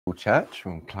Church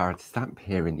from Clarity Stamp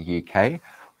here in the UK.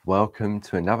 Welcome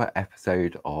to another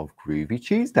episode of Groovy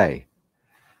Tuesday.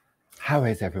 How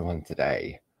is everyone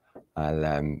today?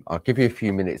 I'll give you a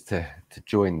few minutes to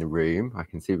join the room. I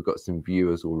can see we've got some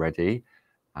viewers already,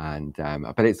 and I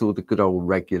bet it's all the good old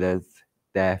regulars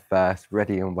there first,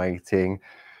 ready and waiting,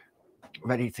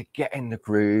 ready to get in the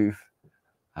groove.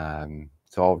 So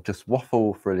I'll just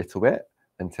waffle for a little bit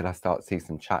until I start to see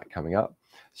some chat coming up.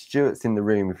 Stuart's in the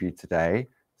room with you today,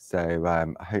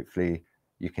 so hopefully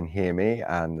you can hear me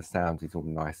and the sound is all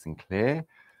nice and clear.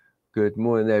 Good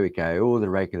morning, there we go, all the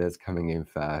regulars coming in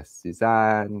first.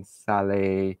 Suzanne,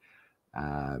 Sally,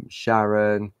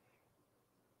 Sharon,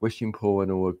 wishing Paul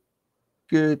and all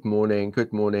good morning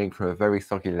from a very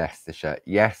soggy Leicestershire.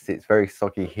 Yes, it's very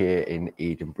soggy here in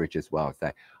Edenbridge as well,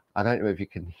 so I don't know if you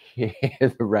can hear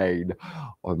the rain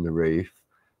on the roof,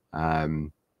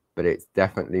 but it's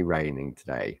definitely raining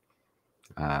today.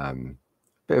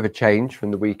 Bit of a change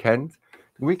from the weekend.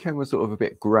 The weekend was sort of a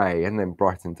bit grey and then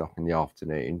brightened up in the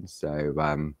afternoon. So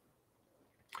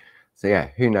yeah,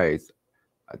 who knows?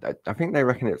 I think they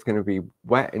reckon it's going to be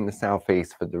wet in the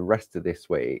southeast for the rest of this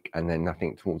week, and then I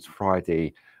think towards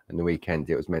Friday and the weekend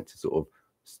it was meant to sort of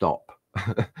stop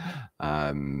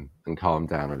and calm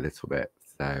down a little bit.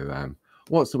 So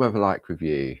what's the weather like with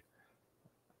you?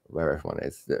 Where everyone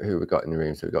is, who we got in the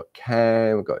room? So we've got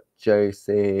Ken, we've got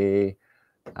Josie,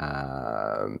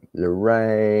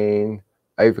 Lorraine,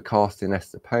 overcast in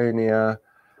Estonia.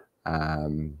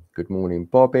 Good morning,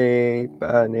 Bobby,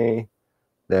 Bernie.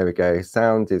 There we go.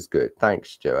 Sound is good.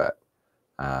 Thanks, Stuart.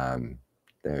 There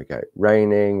we go.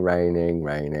 Raining.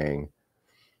 Wet.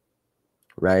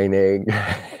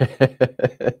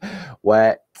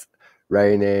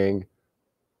 Raining.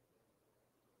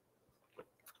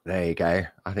 There you go.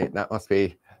 I think that must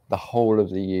be the whole of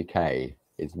the UK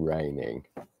is raining.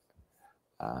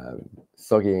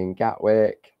 Soggy in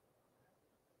Gatwick.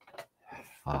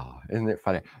 Isn't it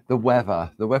funny? The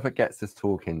weather gets us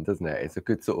talking, doesn't it? It's a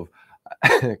good sort of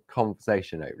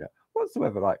conversation opener. What's the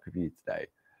weather like with you today?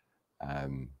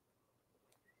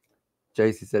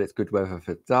 Josie said it's good weather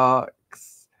for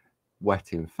ducks.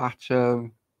 Wet in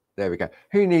Fatcham. There we go.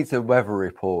 Who needs a weather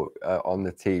report on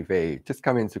the TV? Just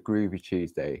come into Groovy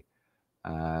Tuesday.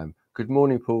 Good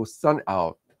morning, Paul.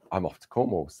 Oh, I'm off to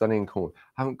Cornwall. Sunny in Cornwall.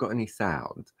 Haven't got any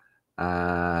sound.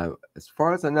 As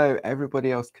far as I know,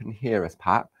 everybody else can hear us,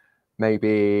 Pat.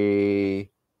 Maybe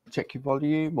check your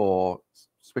volume or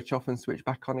switch off and switch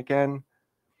back on again.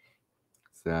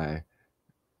 So,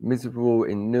 miserable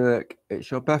in Newark.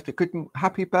 It's your birthday.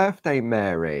 Happy birthday,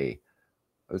 Mary.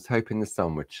 I was hoping the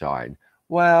sun would shine.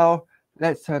 Well,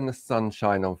 let's turn the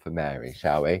sunshine on for Mary,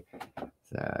 shall we?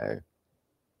 So,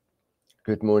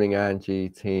 good morning, Angie,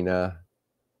 Tina.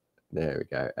 There we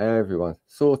go. Everyone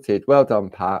sorted. Well done,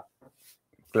 Pat.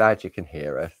 Glad you can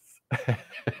hear us.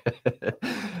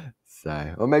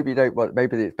 So, or maybe you don't want,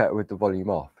 maybe it's better with the volume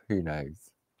off. Who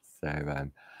knows? So,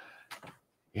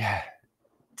 yeah,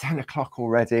 10 o'clock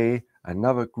already.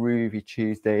 Another groovy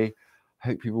Tuesday.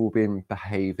 Hope you've all been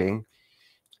behaving.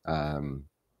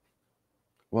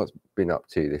 What's been up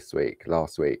to this week,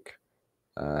 last week,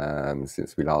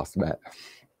 since we last met?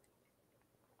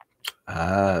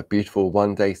 Beautiful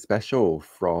one-day special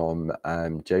from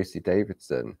Josie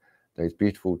Davidson. Those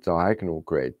beautiful diagonal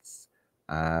grids.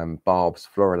 Barb's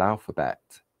floral alphabet.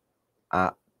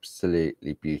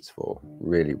 Absolutely beautiful.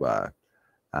 Really were.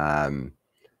 I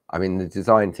mean, the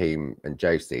design team and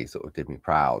Josie sort of did me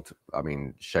proud. I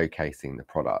mean, showcasing the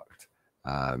product.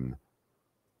 And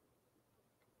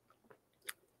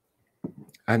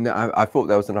I thought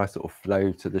there was a nice sort of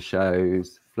flow to the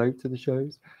shows.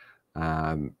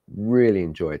 Really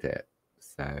enjoyed it.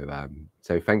 So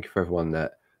thank you for everyone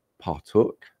that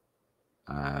partook,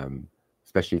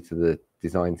 especially to the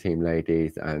design team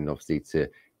ladies, and obviously to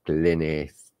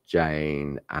Glynis,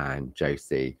 Jane, and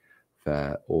Josie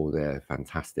for all the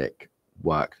fantastic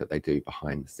work that they do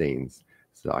behind the scenes,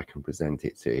 so that I can present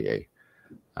it to you.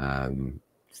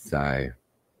 So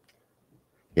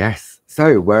yes,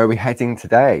 so where are we heading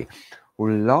today?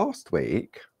 Well, last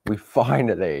week we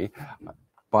finally,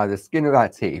 by the skin of our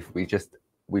teeth, we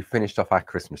finished off our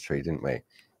Christmas tree, didn't we?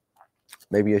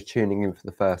 Maybe you're tuning in for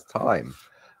the first time.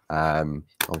 I'm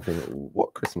thinking,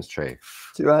 what Christmas tree?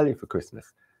 Too early for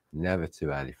Christmas? Never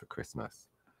too early for Christmas.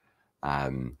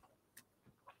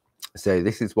 So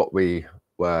this is what we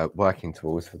were working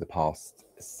towards for the past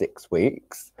 6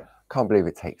 weeks. Can't believe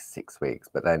it takes 6 weeks,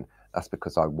 but then that's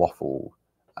because I waffle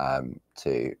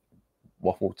too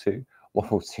much.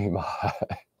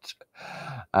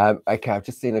 Okay, I've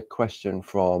just seen a question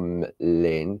from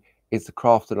Lynn. Is the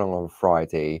craft along on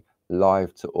Friday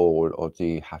live to all, or do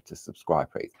you have to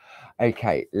subscribe, please?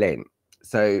 Okay, Lynn.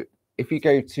 So if you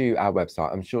go to our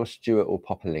website, I'm sure Stuart will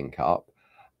pop a link up.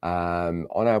 On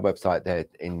our website, there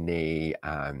in the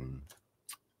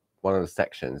one of the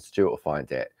sections, Stuart will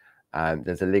find it.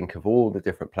 There's a link of all the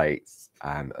different plates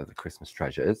of the Christmas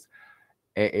treasures.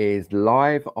 It is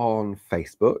live on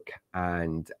Facebook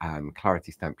and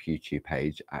Clarity Stamp YouTube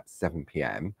page at 7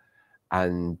 p.m.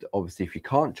 And obviously, if you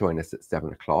can't join us at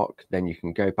 7 o'clock, then you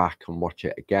can go back and watch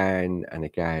it again and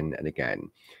again and again.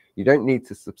 You don't need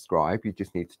to subscribe. You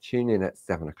just need to tune in at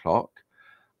 7 o'clock.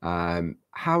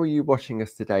 How are you watching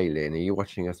us today, Lynn? Are you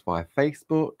watching us via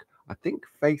Facebook? I think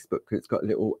Facebook, because it's got a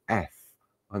little F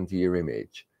under your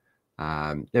image.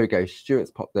 There we go.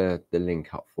 Stuart's popped the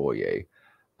link up for you.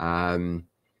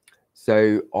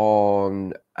 So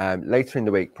on later in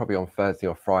the week, probably on Thursday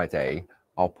or Friday,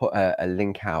 I'll put a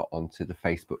link out onto the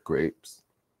Facebook groups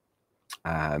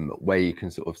where you can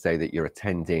sort of say that you're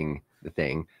attending the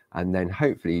thing, and then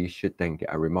hopefully you should then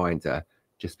get a reminder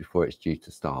just before it's due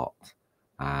to start.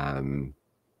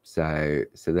 So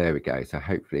there we go. So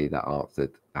hopefully that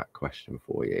answered that question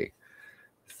for you.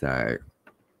 So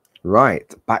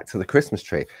right, back to the Christmas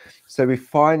tree. So we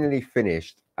finally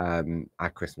finished our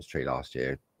Christmas tree last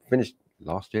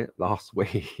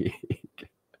week.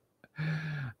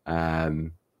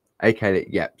 Okay,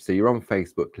 yeah, so you're on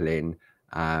Facebook, Lynn.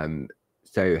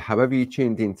 So however you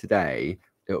tuned in today,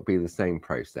 it'll be the same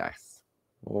process.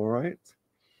 All right.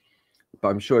 But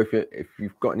I'm sure if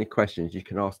you've got any questions, you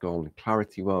can ask on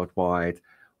Clarity Worldwide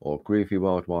or Groovi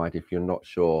Worldwide if you're not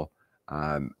sure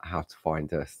how to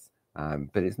find us.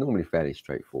 But it's normally fairly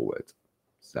straightforward.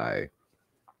 So,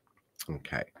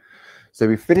 okay. So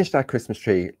we finished our Christmas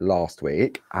tree last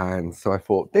week, and so I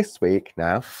thought this week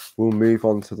now we'll move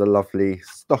on to the lovely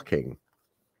stocking.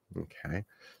 Okay,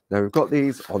 now we've got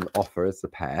these on offer as a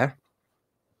pair,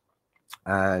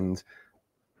 and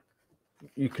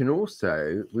we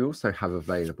also have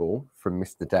available from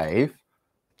Mr. Dave,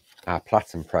 our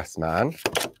platen press man,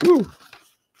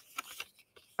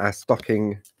 our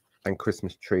stocking and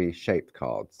Christmas tree shaped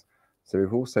cards. So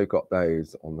we've also got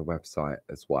those on the website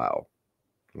as well.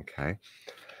 Okay,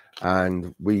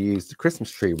 and we use the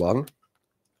Christmas tree one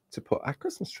to put our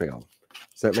Christmas tree on,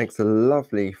 so it makes a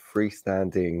lovely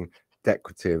freestanding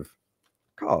decorative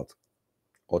card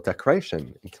or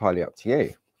decoration, entirely up to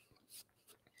you.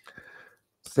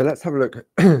 So let's have a look.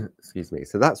 Excuse me.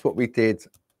 So that's what we did.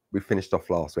 We finished off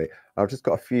last week. I've just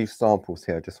got a few samples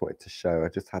here I just wanted to show. I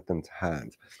just had them to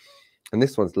hand, and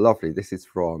this one's lovely. This is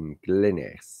from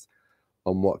Glynis.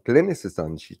 And what Glynis has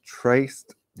done, she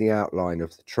traced the outline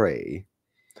of the tree,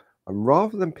 and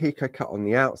rather than pico cut on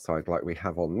the outside like we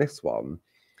have on this one,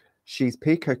 she's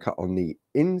pico cut on the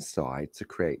inside to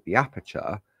create the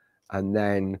aperture, and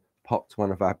then popped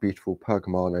one of our beautiful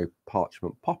Pergamano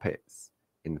parchment poppets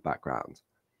in the background.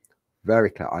 Very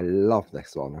clever. I love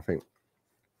this one. I think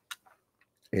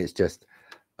it's just,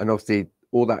 and obviously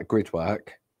all that grid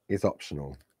work is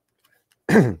optional.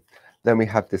 Then we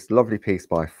have this lovely piece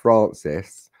by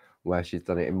Frances, where she's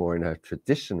done it in more in her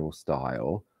traditional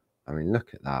style. I mean,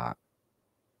 look at that.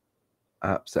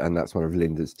 Absolutely. And that's one of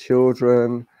Linda's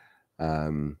children. Let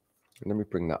me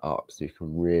bring that up so you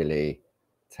can really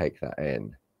take that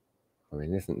in. I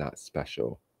mean, isn't that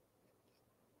special?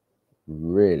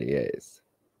 Really is.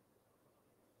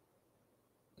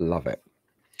 Love it.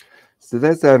 So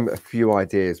there's a few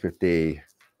ideas with the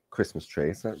Christmas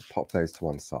tree. So let's pop those to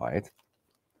one side.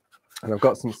 And I've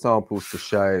got some samples to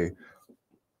show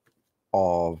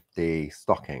of the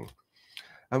stocking.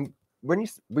 And when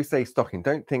we say stocking,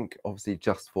 don't think obviously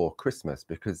just for Christmas,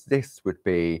 because this would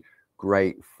be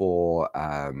great for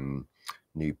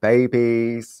new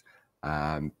babies,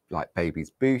 like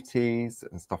babies' booties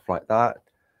and stuff like that.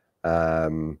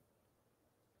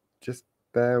 Just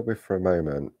bear with for a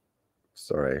moment.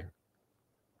 Sorry.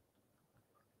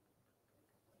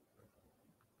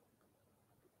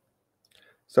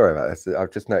 Sorry about this.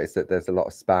 I've just noticed that there's a lot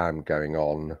of spam going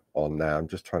on now. I'm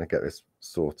just trying to get this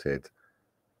sorted.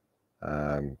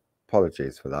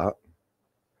 Apologies for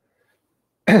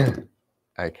that.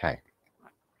 Okay.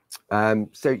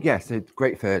 So yeah, so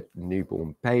great for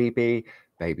newborn baby,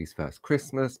 baby's first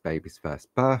Christmas, baby's first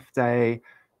birthday,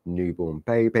 newborn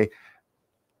baby.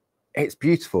 It's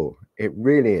beautiful. It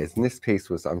really is. And this piece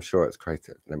was, I'm sure it's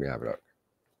created, let me have a look,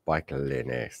 by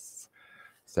Glynis.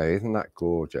 So isn't that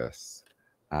gorgeous?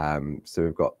 So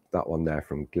we've got that one there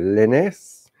from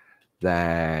Glynis.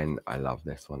 Then I love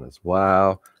this one as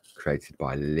well, created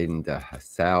by Linda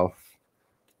herself.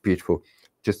 Beautiful,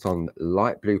 just on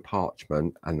light blue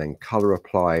parchment and then color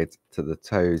applied to the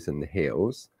toes and the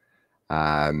heels.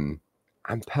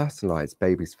 and personalised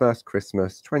baby's first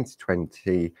Christmas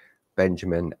 2020,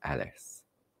 Benjamin Ellis.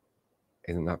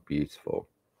 Isn't that beautiful?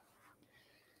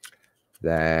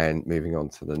 Then moving on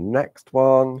to the next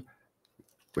one,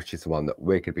 which is the one that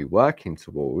we're going to be working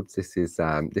towards. This is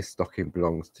this stocking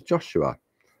belongs to Joshua.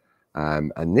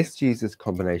 And this uses a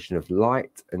combination of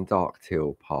light and dark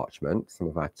teal parchment, some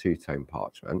of our two-tone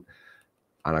parchment.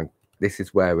 And this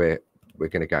is where we're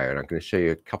going to go. And I'm going to show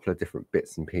you a couple of different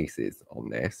bits and pieces on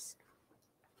this.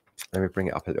 Let me bring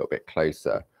it up a little bit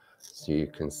closer so you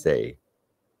can see.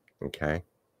 Okay.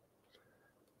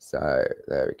 So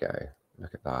there we go.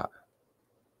 Look at that.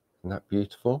 Isn't that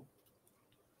beautiful?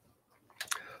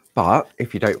 But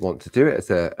if you don't want to do it as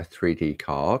a 3D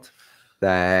card,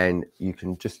 then you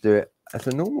can just do it as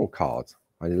a normal card.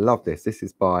 I love this. This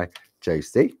is by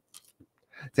Josie.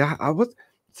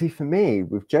 See, for me,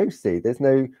 with Josie, there's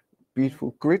no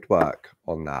beautiful grid work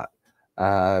on that.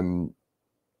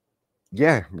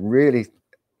 Yeah, really,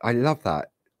 I love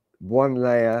that. One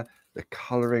layer, the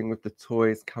colouring with the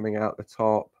toys coming out the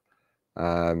top.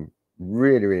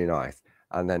 Really, really nice.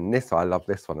 And then this, I love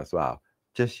this one as well.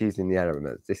 Just using the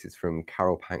elements. This is from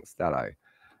Carol Pankstello.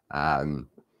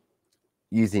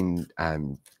 Using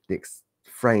the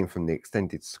frame from the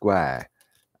extended square,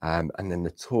 and then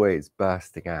the toys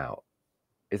bursting out.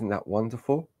 Isn't that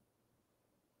wonderful?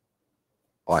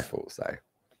 I thought so.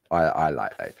 I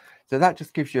like that. So that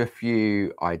just gives you a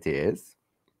few ideas.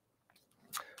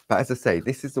 But as I say,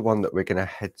 this is the one that we're going to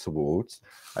head towards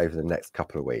over the next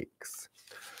couple of weeks.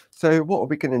 So what are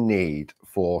we going to need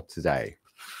for today?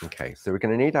 Okay, so we're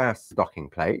going to need our stocking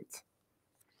plate.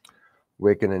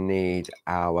 We're going to need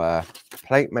our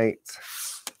plate mate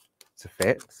to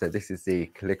fit. So this is the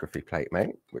calligraphy plate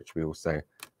mate, which we also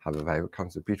have available. It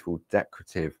comes with a beautiful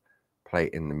decorative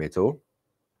plate in the middle.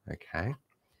 Okay.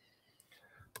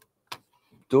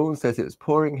 Dawn says it was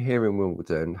pouring here in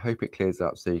Wimbledon. Hope it clears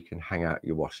up so you can hang out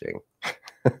your washing.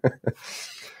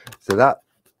 So that's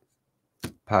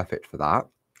perfect for that.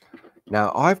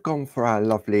 Now I've gone for our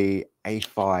lovely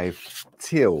A5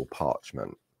 teal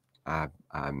parchment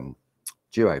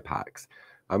duo packs,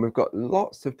 and we've got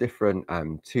lots of different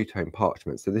two-tone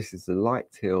parchments. So this is the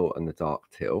light teal and the dark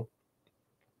teal,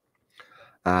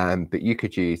 but you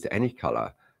could use any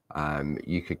color.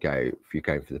 You could go, if you're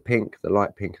going for the pink, the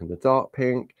light pink and the dark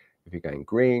pink. If you're going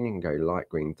green, you can go light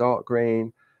green, dark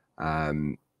green.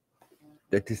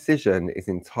 The decision is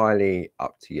entirely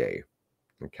up to you.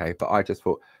 Okay, but I just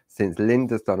thought, since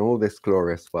Linda's done all this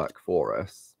glorious work for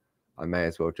us, I may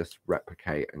as well just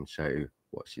replicate and show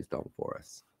what she's done for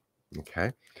us.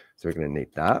 Okay, so we're going to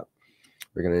need that.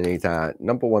 We're going to need our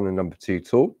number 1 and number 2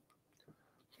 tool.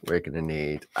 We're going to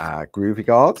need our Groovi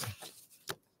guard,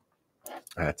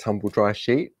 a tumble dry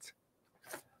sheet,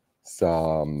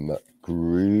 some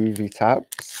Groovi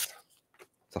tabs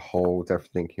to hold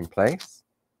everything in place.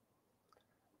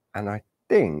 And I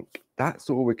think that's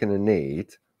all we're going to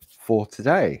need for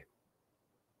today.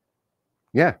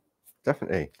 Yeah,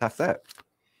 definitely. That's it.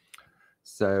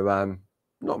 So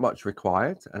not much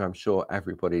required, and I'm sure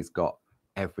everybody's got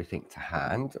everything to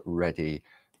hand ready,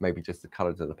 maybe just the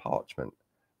colours of the parchment.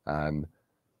 But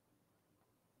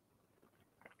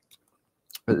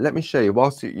let me show you,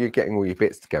 whilst you're getting all your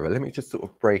bits together, let me just sort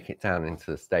of break it down into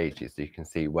the stages so you can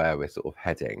see where we're sort of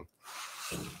heading.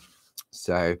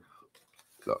 So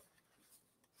look,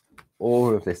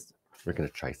 all of this, we're going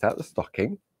to trace out the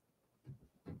stocking,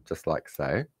 just like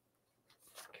so.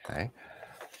 Okay.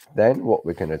 Then what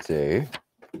we're going to do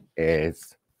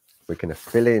is we're going to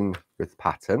fill in with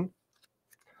pattern,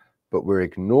 but we're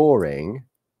ignoring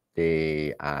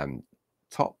the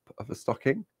top of the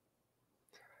stocking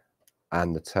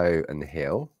and the toe and the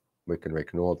heel. We're going to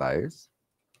ignore those,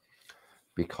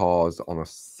 because on a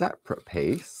separate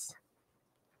piece,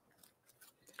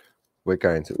 we're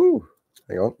going to,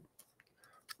 hang on,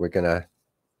 we're going to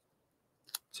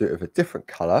do it with a different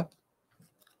color,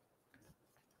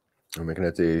 and we're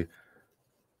going to do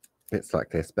bits like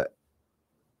this, but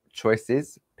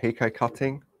choices, picot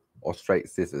cutting or straight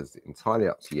scissors, entirely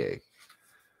up to you.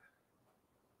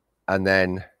 And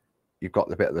then you've got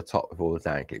the bit at the top with all the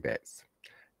dangly bits.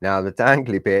 Now the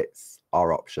dangly bits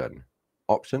are optional.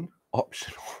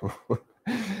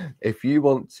 If you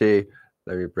want to,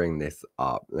 let me bring this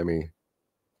up.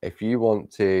 If you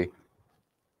want to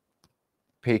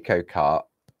picot cut,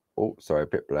 oh, sorry, a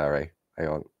bit blurry, hang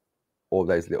on, all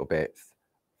those little bits,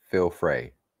 feel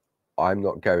free. I'm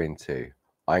not going to.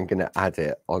 I'm going to add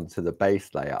it onto the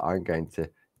base layer. I'm going to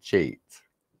cheat.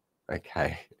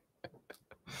 Okay.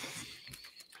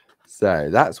 So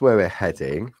that's where we're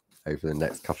heading over the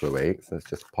next couple of weeks. Let's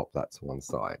just pop that to one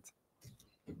side.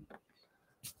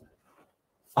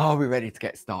 Are we ready to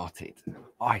get started?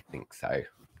 I think so.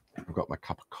 I've got my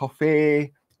cup of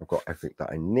coffee. I've got everything that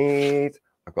I need.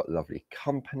 I've got lovely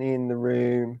company in the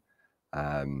room.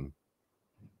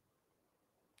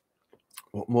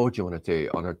 What more do you want to do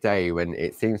on a day when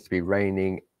it seems to be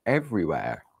raining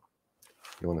everywhere?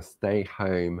 You want to stay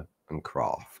home and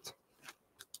craft.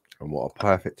 And what a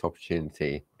perfect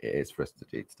opportunity it is for us to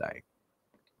do today.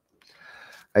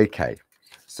 Okay,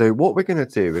 so what we're going to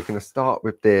do, we're going to start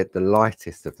with the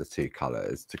lightest of the two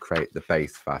colours to create the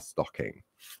base for our stocking.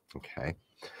 Okay,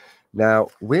 now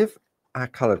with our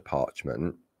coloured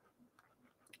parchment,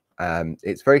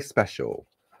 it's very special.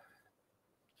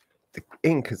 The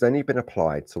ink has only been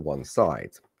applied to one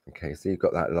side. Okay, so you've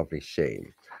got that lovely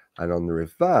sheen. And on the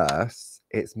reverse,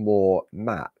 it's more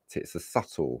matte. It's a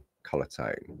subtle colour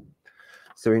tone.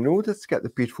 So in order to get the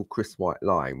beautiful crisp white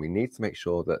line, we need to make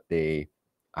sure that the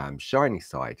shiny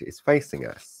side is facing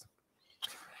us.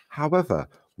 However,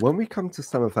 when we come to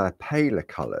some of our paler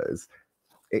colours,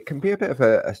 it can be a bit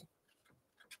of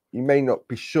you may not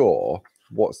be sure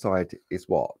what side is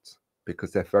what,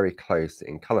 because they're very close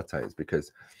in colour tones.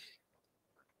 Because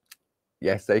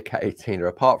yes, okay, Tina,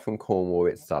 apart from Cornwall,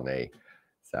 it's sunny.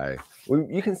 So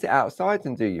you can sit outside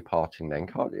and do your parching then,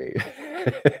 can't you?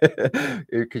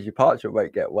 Because your parchment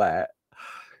won't get wet.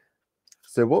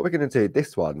 So what we're going to do,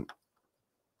 this one,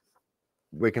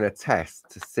 we're going to test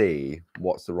to see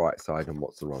what's the right side and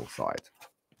what's the wrong side.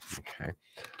 Okay.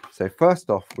 So first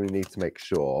off, we need to make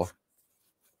sure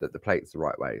that the plate's the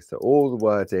right way. So all the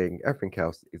wording, everything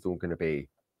else is all going to be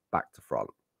back to front.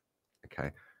 Okay.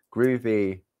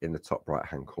 Groovi in the top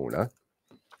right-hand corner.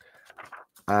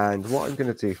 And what I'm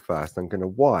going to do first, I'm going to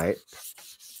wipe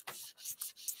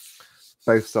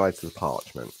both sides of the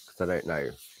parchment because I don't know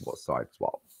what side's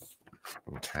what.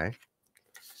 Okay.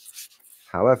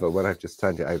 However, when I've just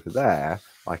turned it over there,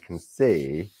 I can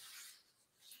see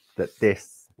that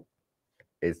this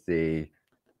is the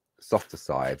softer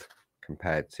side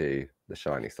compared to the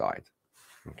shiny side.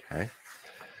 Okay.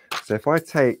 So if I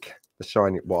take the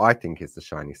shiny, what I think is the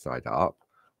shiny side up,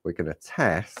 we're going to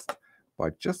test by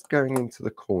just going into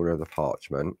the corner of the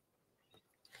parchment,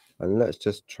 and let's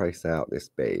just trace out this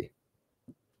B.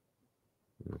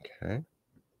 Okay.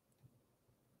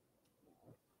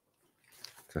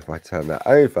 So if I turn that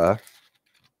over,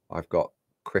 I've got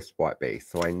crisp white B.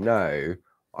 So I know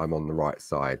I'm on the right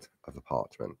side of the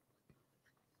parchment.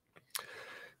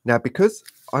 Now, because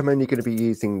I'm only going to be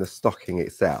using the stocking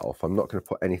itself, I'm not going to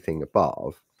put anything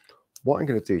above. What I'm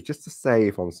going to do, just to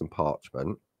save on some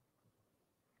parchment,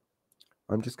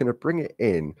 I'm just going to bring it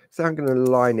in. So I'm going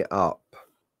to line it up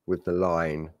with the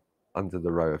line under the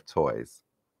row of toys.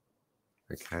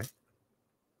 Okay.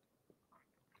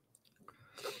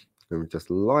 And we just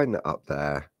line that up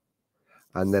there.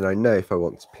 And then I know if I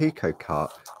want to picot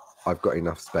cut, I've got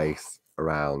enough space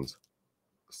around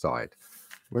the side.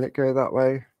 Will it go that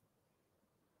way?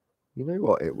 You know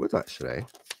what? It would actually.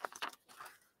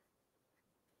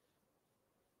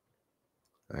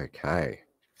 Okay.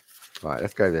 Right,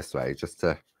 let's go this way just to,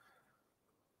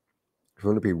 if you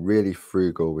want to be really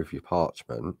frugal with your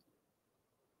parchment.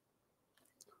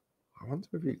 I wonder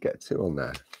if you get two on there.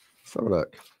 Let's have a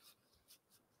look.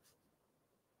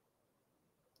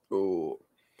 Oh,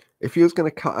 if you was going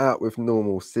to cut out with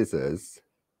normal scissors,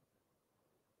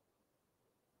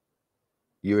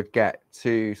 you would get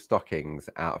two stockings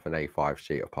out of an A5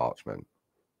 sheet of parchment.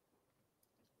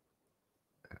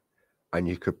 And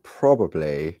you could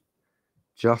probably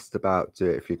just about do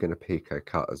it if you're going to picot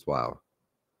cut as well.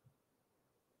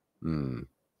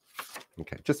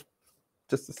 Okay, just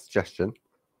a suggestion.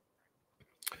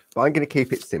 But I'm going to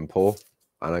keep it simple,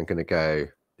 and I'm going to go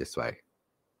this way.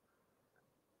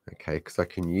 Okay, because I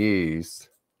can use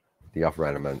the other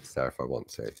elements there if I want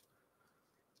to.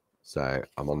 So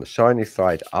I'm on the shiny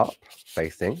side up,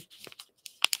 facing.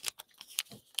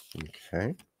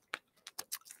 Okay.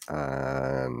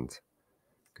 And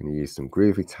I'm going to use some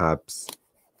Groovi tabs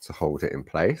to hold it in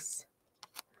place.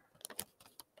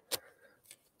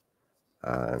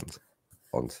 And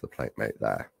onto the plate mate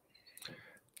there.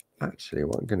 Actually,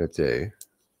 what I'm going to do,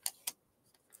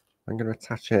 I'm going to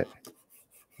attach it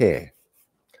here.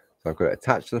 So I've got it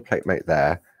attached to the plate mate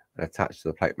there and attached to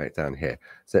the plate mate down here.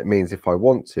 So it means if I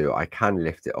want to, I can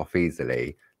lift it off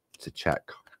easily to check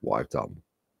what I've done.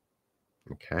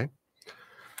 Okay.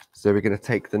 So we're going to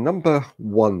take the number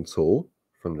 1 tool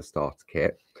from the starter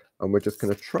kit, and we're just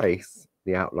going to trace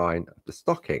the outline of the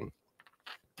stocking.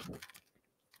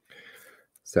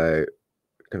 So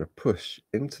we're going to push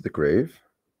into the groove.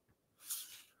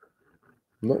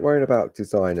 I'm not worrying about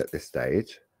design at this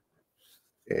stage.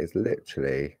 It is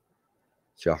literally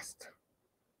just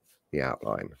the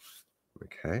outline.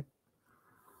 Okay.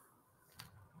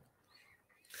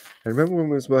 And remember when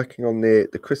we was working on the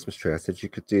Christmas tree, I said you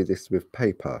could do this with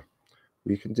paper.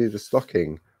 You can do the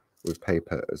stocking with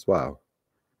paper as well.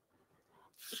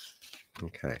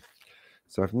 Okay.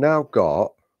 So I've now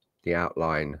got the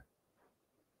outline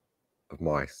of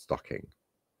my stocking.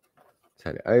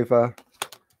 Turn it over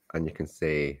and you can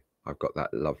see I've got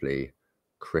that lovely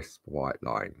crisp white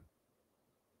line.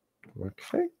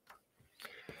 Okay.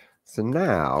 So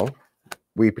now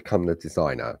we become the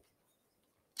designer.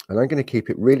 And I'm going to keep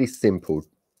it really simple.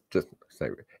 Just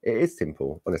so it is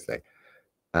simple, honestly.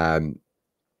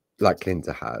 Like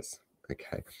Linda has.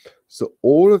 Okay. So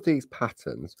all of these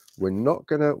patterns, we're not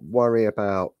going to worry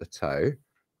about the toe.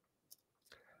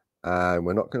 And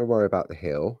we're not going to worry about the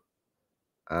heel.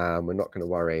 And we're not going to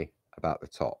worry about the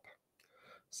top.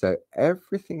 So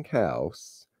everything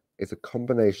else is a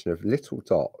combination of little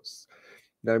dots.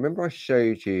 Now, remember I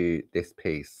showed you this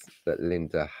piece that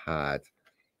Linda had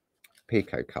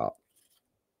picot cut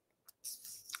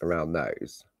around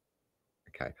those.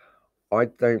 Okay. I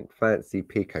don't fancy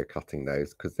picot cutting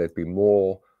those because there'd be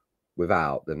more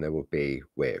without than there would be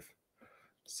with.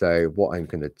 So what I'm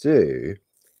going to do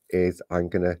is I'm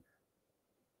going to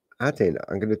add in,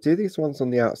 I'm going to do these ones on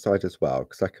the outside as well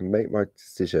because I can make my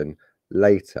decision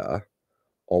later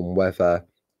on whether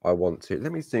I want to.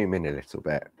 Let me zoom in a little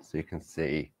bit so you can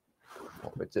see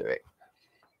what we're doing.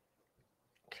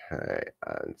 Okay,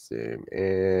 and zoom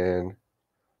in.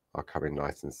 I'll come in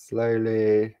nice and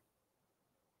slowly.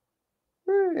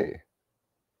 Hey.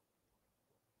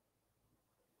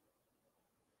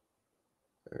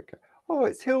 Okay. Oh,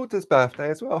 it's Hilda's birthday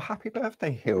as well. Happy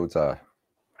birthday, Hilda.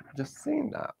 I've just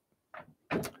seen that.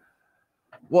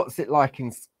 What's it like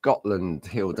in Scotland,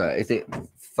 Hilda? Is it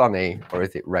sunny or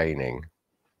is it raining?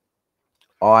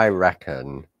 I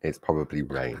reckon it's probably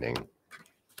raining.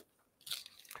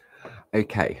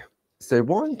 Okay, so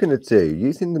what I'm going to do,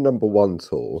 using the number 1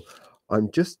 tool, I'm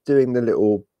just doing the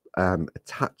little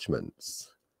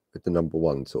attachments with the number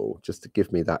 1 tool, just to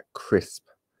give me that crisp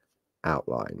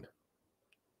outline.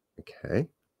 Okay,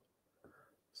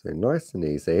 so nice and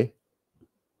easy,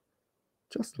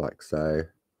 just like so.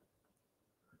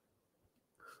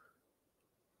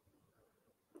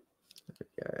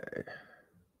 Okay.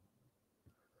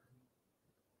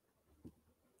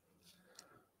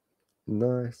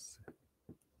 Nice.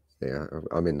 Yeah,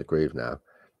 I'm in the groove now.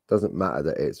 Doesn't matter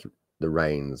that it's the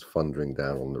rain's thundering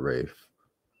down on the roof.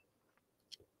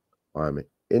 I'm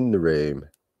in the room,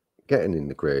 getting in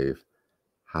the groove,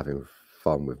 having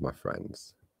fun with my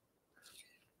friends.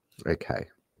 Okay.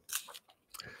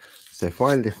 So if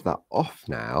I lift that off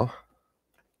now,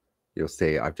 you'll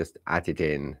see I've just added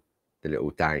in the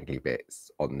little dangly bits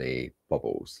on the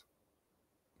bobbles.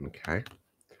 Okay.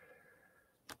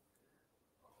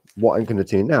 What I'm going to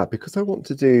do now, because I want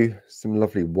to do some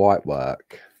lovely white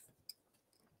work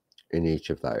in each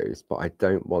of those, but I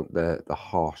don't want the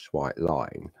harsh white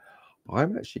line,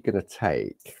 I'm actually going to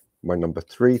take my number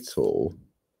 3 tool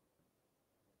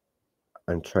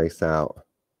and trace out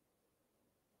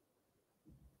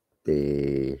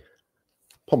the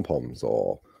pom-poms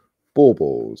or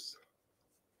baubles.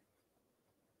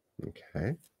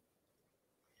 Okay.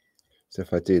 So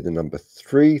if I do the number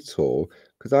 3 tool,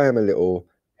 because I am a little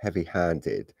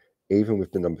heavy-handed, even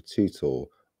with the number 2 tool,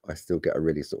 I still get a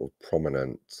really sort of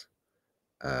prominent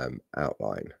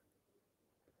outline.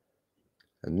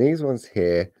 And these ones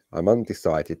here, I'm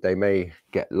undecided. They may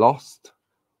get lost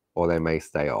or they may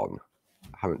stay on.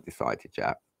 I haven't decided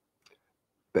yet.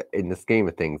 But in the scheme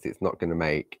of things, it's not going to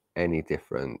make any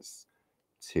difference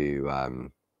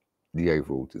to the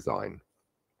overall design.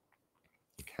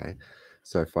 Okay,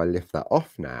 so if I lift that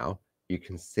off now, you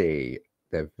can see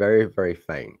they're very, very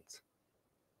faint.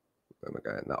 Where am I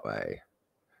going that way?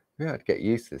 Yeah, I'd get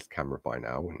used to this camera by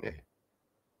now, wouldn't you?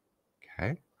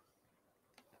 Okay.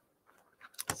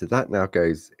 So that now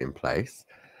goes in place.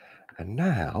 And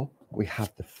now we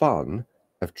have the fun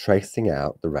of tracing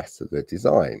out the rest of the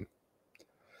design.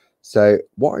 So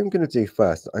what I'm going to do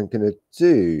first, I'm going to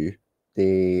do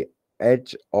the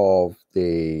edge of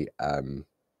the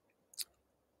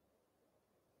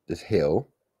this heel,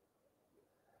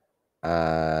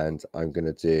 and I'm going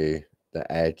to do the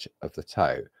edge of the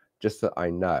toe, just so I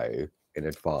know in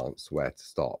advance where to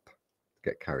stop,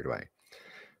 get carried away.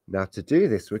 Now to do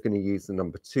this, we're going to use the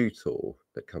number 2 tool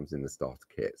that comes in the starter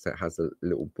kit. So it has a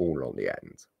little ball on the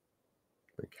end.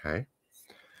 Okay.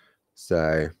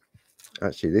 So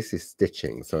actually this is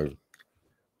stitching. So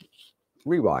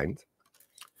rewind.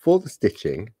 For the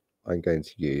stitching, I'm going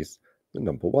to use the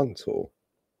number 1 tool.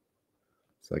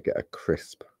 So I get a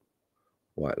crisp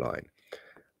white line.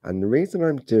 And the reason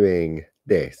I'm doing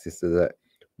this is so that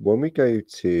when we go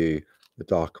to the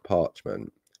darker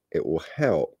parchment, it will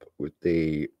help with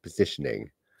the positioning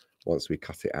once we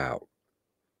cut it out.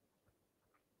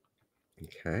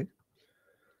 Okay.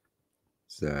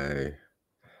 So,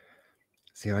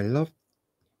 see, I love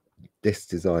this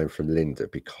design from Linda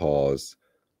because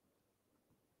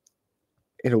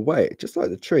in a way, just like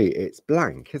the tree, it's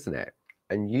blank, isn't it?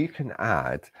 And you can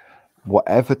add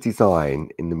whatever design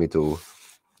in the middle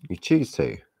you choose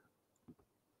to.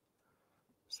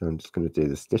 So I'm just going to do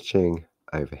the stitching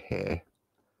over here.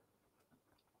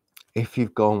 If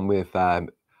you've gone with,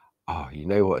 you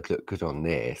know what would look good on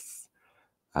this?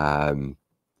 The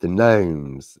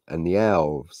gnomes and the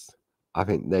elves. I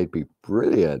think they'd be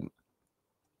brilliant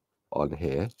on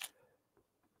here.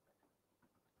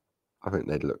 I think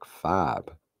they'd look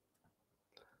fab.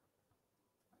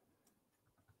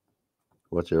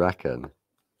 What do you reckon?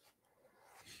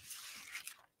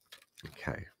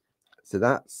 Okay, so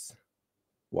that's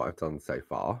what I've done so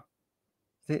far.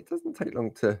 See, it doesn't take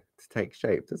long to take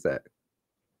shape, does it?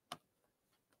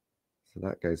 So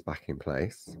that goes back in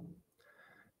place.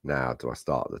 Now, do I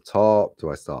start at the top? Do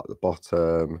I start at the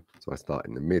bottom? Do I start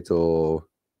in the middle?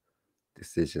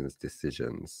 Decisions.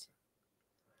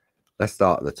 Let's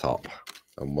start at the top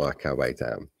and work our way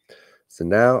down. So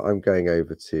now I'm going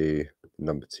over to the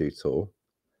number 2 tool.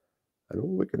 And all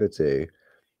we're going to do,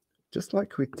 just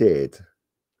like we did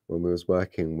when we was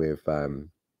working with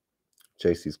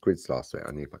Josie's grids last week,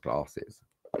 I need my glasses.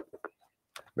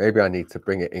 Maybe I need to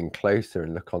bring it in closer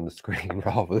and look on the screen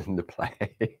rather than the play.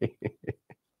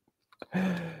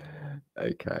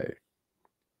 Okay.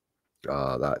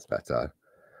 That's better.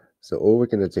 So all we're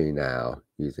going to do now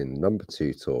using the number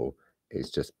 2 tool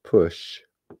is just push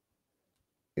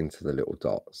into the little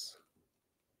dots.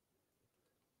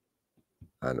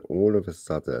 And all of a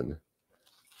sudden,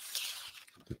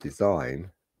 the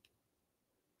design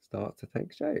starts to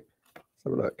take shape. Let's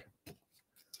have a look.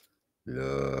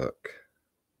 Look.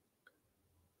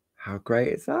 How great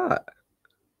is that?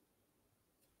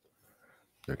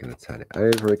 We're going to turn it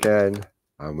over again.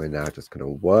 And we're now just going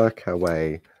to work our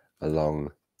way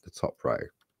along the top row.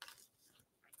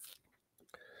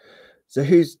 So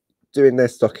who's doing their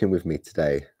stocking with me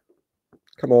today?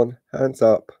 Come on, hands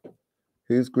up.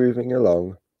 Who's grooving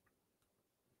along?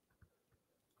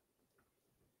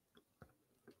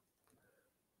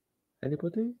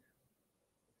 Anybody?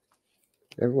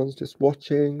 Everyone's just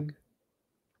watching?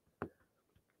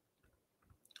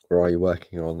 Or are you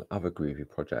working on other Groovi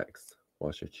projects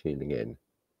whilst you're tuning in?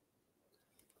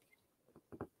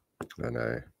 I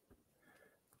know.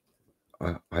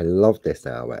 I love this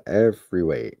hour every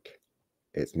week.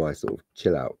 It's my sort of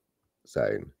chill out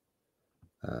zone.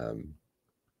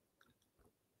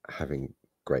 Having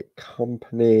great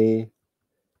company.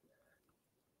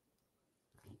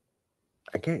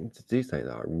 And getting to do something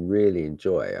that I really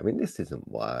enjoy. I mean, this isn't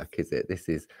work, is it? This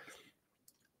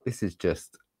is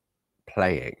just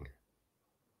playing.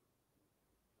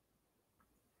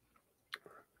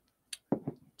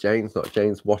 Jane's not.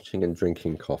 Jane's watching and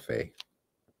drinking coffee.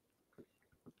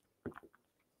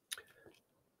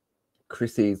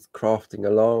 Chrissy's crafting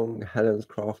along. Helen's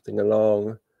crafting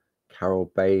along.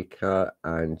 Carol Baker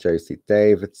and Josie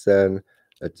Davidson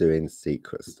are doing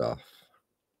secret stuff.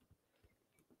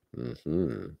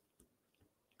 Okay.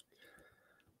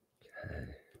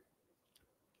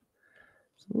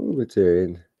 So all we're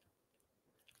doing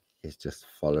is just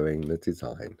following the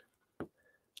design.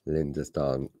 Linda's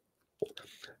done.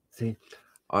 See,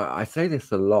 I say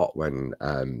this a lot when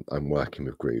I'm working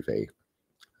with Groovi.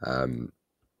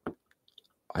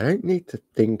 I don't need to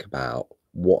think about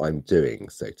what I'm doing,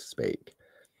 so to speak,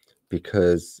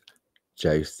 because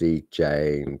Josie,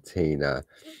 Jane, Tina,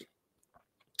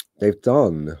 they've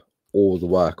done all the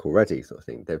work already, sort of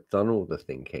thing. They've done all the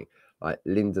thinking. Like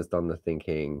Linda's done the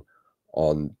thinking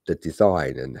on the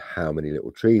design and how many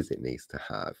little trees it needs to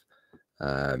have.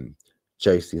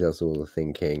 Josie does all the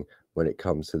thinking when it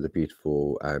comes to the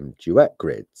beautiful duet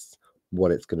grids,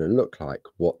 what it's going to look like,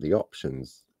 what the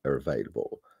options are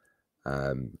available.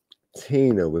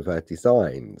 Tina with her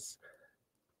designs.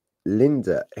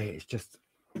 Linda, it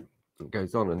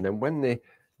goes on. And then when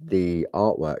the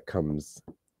artwork comes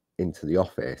into the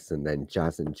office and then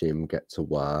Jazz and Jim get to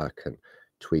work and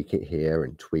tweak it here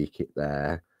and tweak it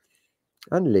there,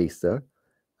 and Lisa,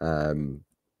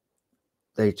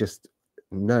 they just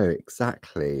know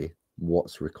exactly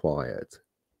what's required.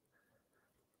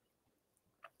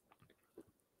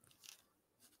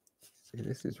 See,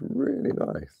 this is really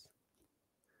nice.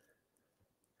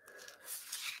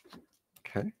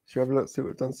 Okay, should we have a look, see what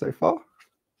we've done so far?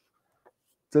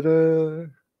 Ta-da!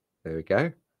 There we go.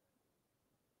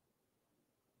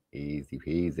 Easy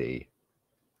peasy.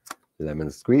 Lemon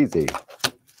squeezy.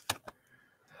 I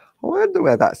wonder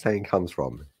where that saying comes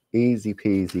from. Easy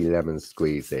peasy lemon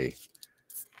squeezy.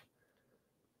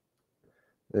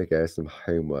 There you go, some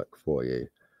homework for you.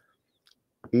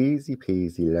 Easy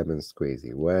peasy lemon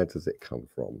squeezy. Where does it come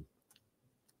from?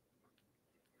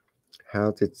 How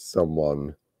did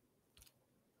someone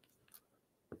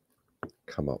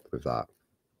come up with that?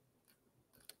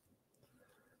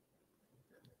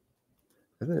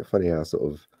 Isn't it funny how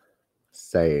sort of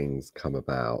sayings come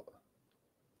about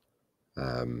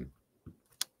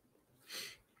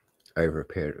over a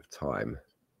period of time?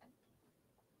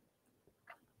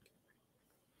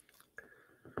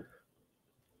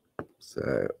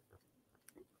 So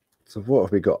what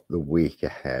have we got the week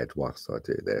ahead whilst I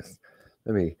do this?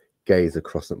 Let me gaze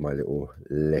across at my little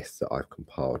list that I've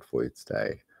compiled for you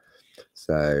today.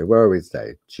 So where are we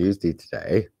today? Tuesday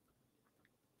today.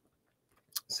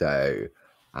 So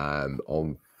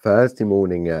on Thursday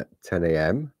morning at 10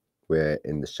 a.m, we're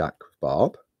in the shack with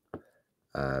Barb.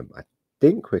 I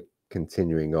think we're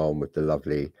continuing on with the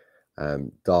lovely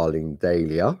Darling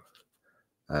Dahlia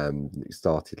that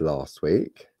started last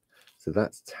week. So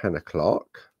that's 10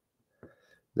 o'clock.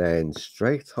 Then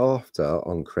straight after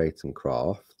on Create and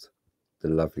Craft, the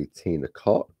lovely Tina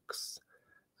Cox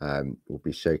will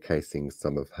be showcasing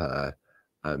some of her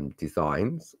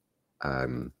designs.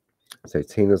 So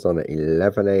Tina's on at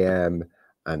 11 a.m.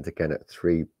 and again at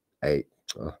 3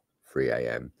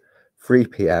 p.m.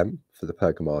 for the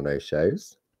Pergamano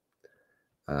shows.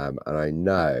 And I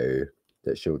know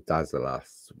that she'll dazzle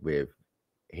us with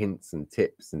hints and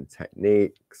tips and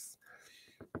techniques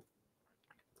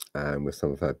with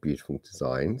some of her beautiful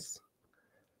designs.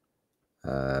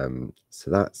 So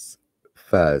that's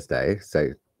Thursday.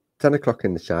 So 10 o'clock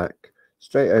in the shack,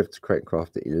 straight over to Create and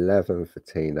Craft at 11 for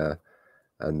Tina,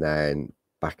 and then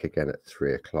back again at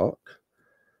 3 o'clock.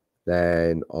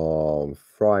 Then on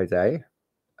Friday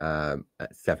at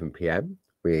 7 p.m,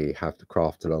 we have the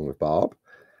craft along with Barb,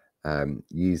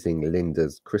 using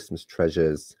Linda's Christmas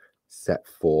Treasures set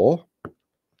 4.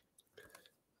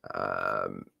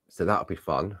 So that'll be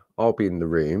fun. I'll be in the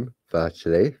room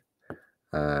virtually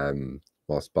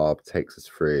whilst Barb takes us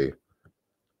through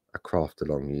a craft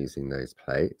along using those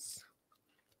plates.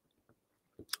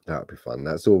 That'll be fun.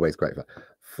 That's always great fun.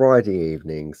 Friday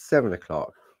evening, 7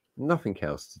 o'clock, nothing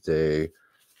else to do,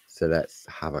 so let's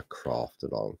have a craft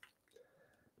along.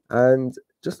 And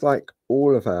just like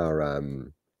all of our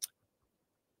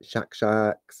Shacks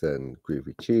and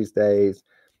Groovi Tuesdays,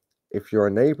 if you're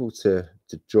unable to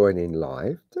join in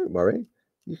live, don't worry,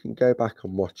 you can go back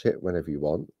and watch it whenever you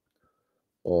want.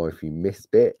 Or if you miss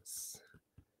bits,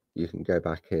 you can go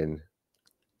back in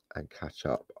and catch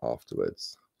up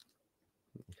afterwards.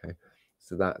 Okay,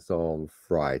 so that's on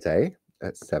Friday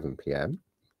at 7 p.m.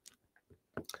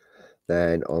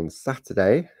 Then on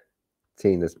Saturday,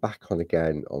 Tina's back on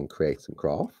again on Create and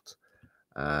Craft,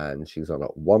 and she's on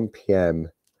at 1 p.m.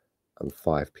 and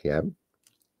 5 p.m.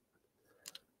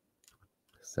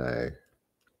 So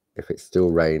if it's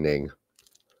still raining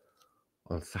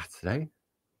on Saturday,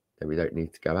 then we don't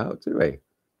need to go out, do we?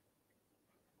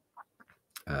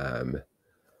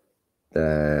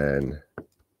 Then,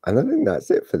 and I think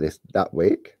that's it for this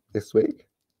week.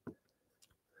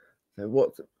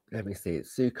 So let me see,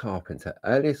 it's Sue Carpenter.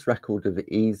 Earliest record of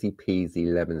the Easy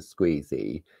Peasy Lemon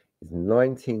Squeezy is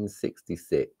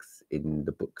 1966 in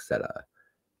the bookseller.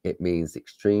 It means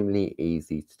extremely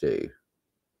easy to do.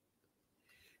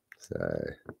 So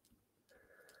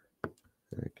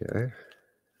there we go.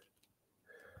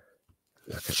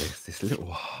 Look at this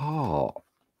little heart.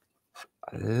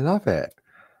 I love it.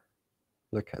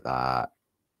 Look at that.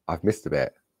 I've missed a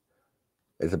bit.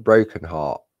 It's a broken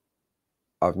heart.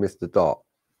 I've missed a dot.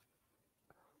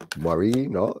 Worry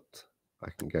not. I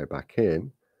can go back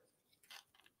in,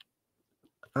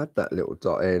 add that little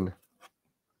dot in,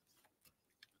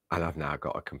 and I've now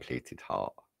got a completed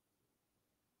heart.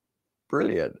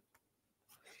 Brilliant.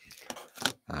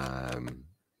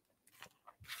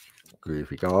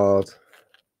 Groovy guard.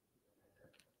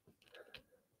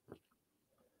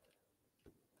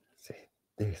 See,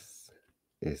 this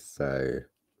is so...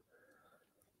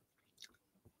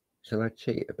 Shall I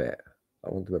cheat a bit? I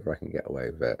wonder whether I can get away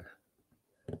with it.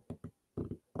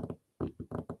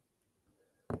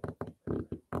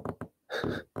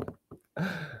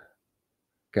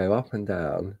 Go up and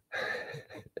down.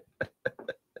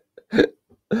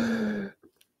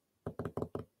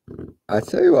 I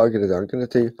tell you what I'm going to do. I'm going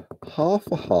to do half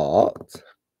a heart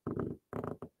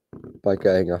by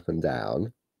going up and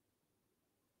down.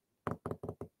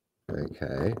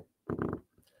 Okay.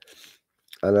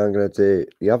 And I'm going to do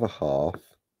the other half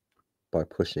by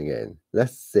pushing in.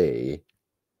 Let's see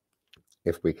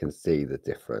if we can see the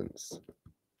difference.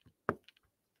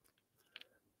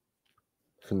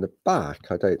 From the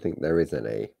back, I don't think there is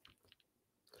any.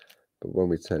 But when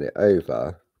we turn it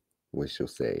over, we shall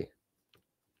see.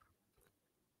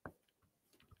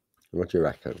 What do you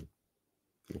reckon?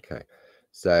 Okay,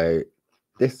 so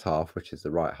this half, which is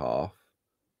the right half,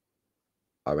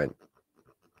 I went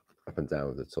up and down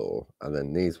with the tool, and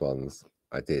then these ones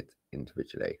I did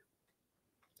individually.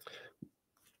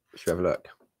 Should we have a look?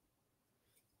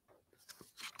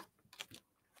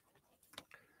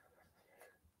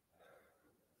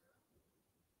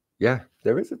 Yeah,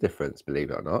 there is a difference,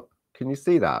 believe it or not. Can you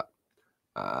see that?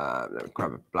 Let me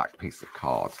grab a black piece of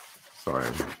card. Sorry,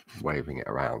 I'm waving it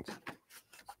around.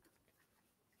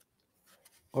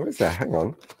 Or is there? Hang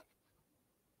on.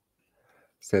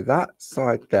 So that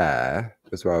side there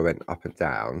was where I went up and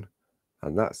down,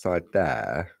 and that side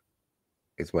there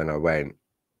is when I went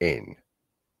in.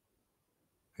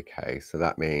 Okay, so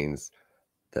that means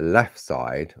the left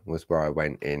side was where I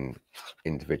went in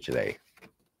individually.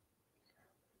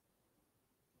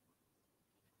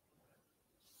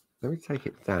 Let me take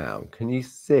it down. Can you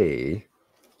see?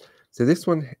 So this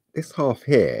one, this half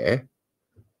here,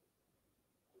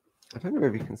 I don't know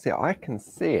if you can see it. I can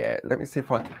see it. Let me see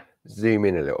if I zoom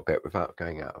in a little bit without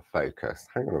going out of focus.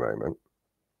 Hang on a moment.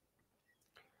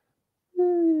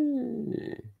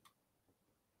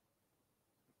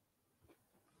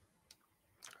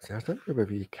 See, I don't know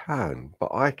whether you can,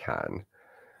 but I can.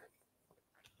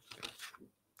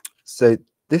 So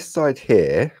this side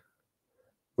here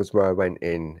was where I went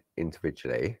in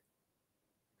individually.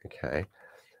 Okay.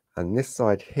 And this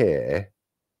side here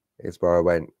is where I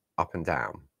went up and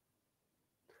down.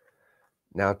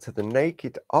 Now, to the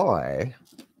naked eye,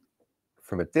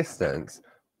 from a distance,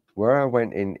 where I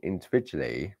went in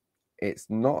individually, it's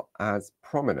not as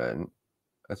prominent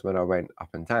as when I went up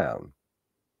and down.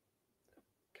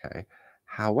 Okay.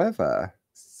 However,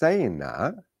 saying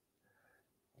that,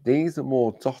 these are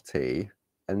more dotty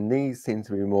and these seem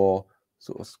to be more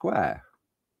sort of square.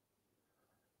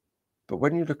 But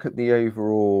when you look at the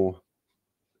overall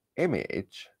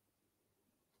image,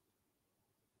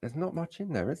 there's not much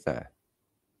in there, is there?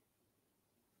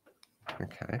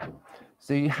 Okay,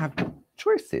 so you have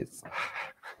choices.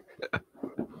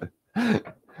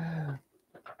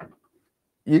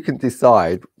 You can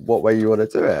decide what way you want to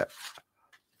do it.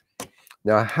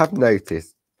 Now, I have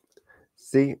noticed,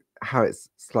 see how it's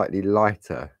slightly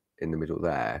lighter in the middle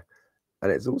there,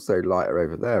 and it's also lighter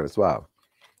over there as well.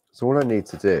 So all I need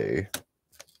to do,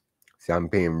 see, I'm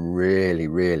being really,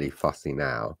 really fussy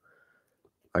now.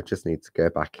 I just need to go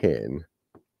back in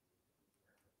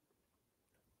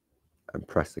and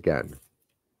press again.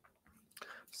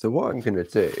 So what I'm going to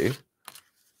do,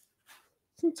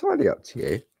 it's entirely up to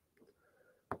you.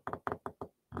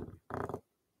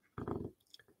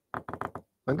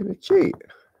 I'm going to cheat.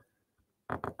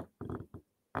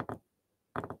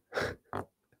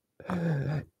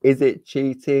 Is it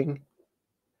cheating?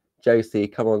 Josie,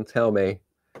 come on, tell me.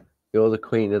 You're the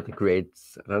queen of the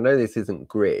grids. And I know this isn't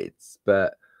grids,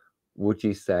 but would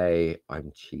you say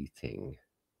I'm cheating?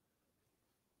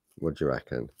 What do you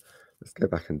reckon? Let's go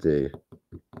back and do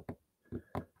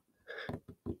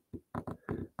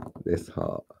this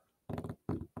heart.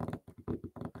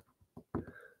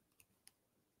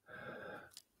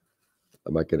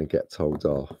 Am I going to get told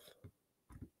off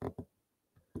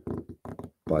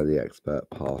by the expert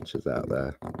parchers out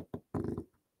there?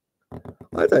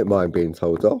 I don't mind being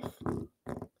told off.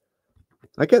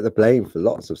 I get the blame for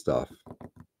lots of stuff.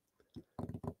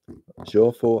 It's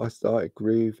your fault I started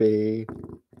Groovi.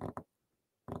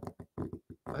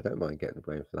 I don't mind getting the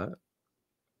blame for that.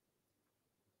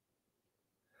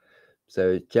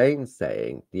 So Jane's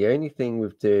saying, the only thing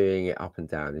with doing it up and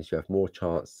down is you have more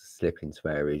chance to slip into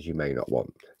areas you may not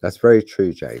want. That's very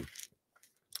true, Jane.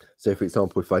 So for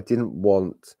example, if I didn't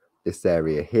want this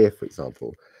area here, for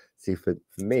example, see, for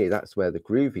me, that's where the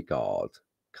Groovi guard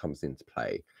comes into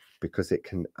play, because it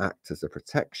can act as a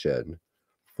protection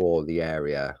for the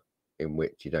area in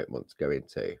which you don't want to go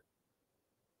into.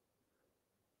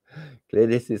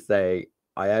 Glynis is saying,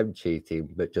 I am cheating,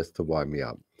 but just to wind me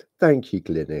up. Thank you,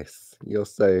 Glynis. You're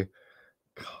so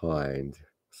kind.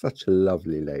 Such a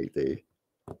lovely lady.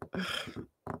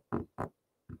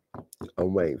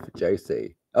 I'm waiting for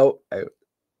Josie. Oh.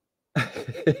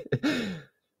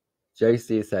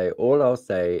 Josie is saying, all I'll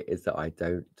say is that I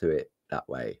don't do it that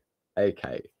way.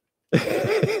 Okay.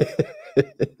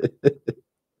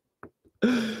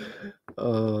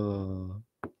 Oh,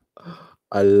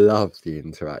 I love the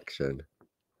interaction.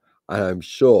 And I'm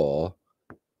sure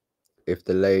if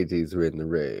the ladies were in the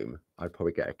room, I'd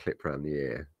probably get a clip around the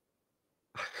ear.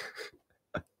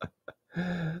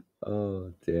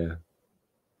 Oh dear.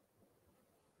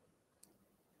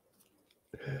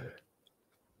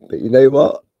 But you know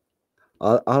what?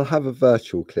 I'll have a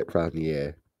virtual clip around the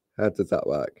ear. How does that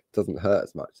work? Doesn't hurt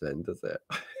as much then, does it?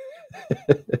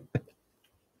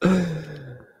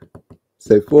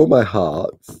 So for my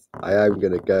hearts, I am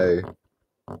going to go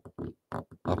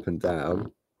up and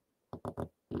down.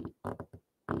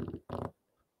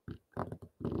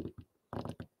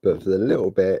 But for the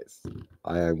little bits,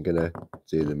 I am going to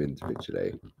do them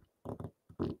individually.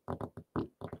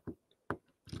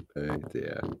 Oh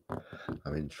dear,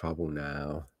 I'm in trouble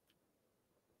now.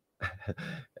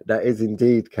 That is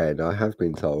indeed Ken, I have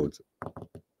been told.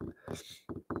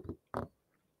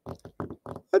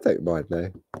 I don't mind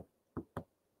though.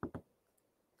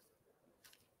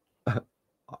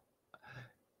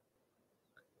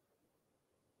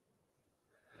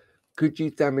 Could you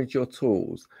damage your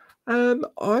tools?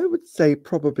 I would say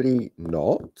probably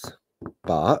not,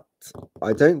 but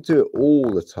I don't do it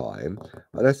all the time.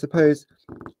 And I suppose,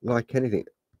 like anything,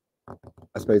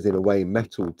 I suppose in a way,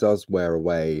 metal does wear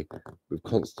away with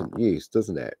constant use,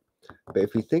 doesn't it? But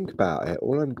if you think about it,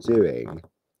 all I'm doing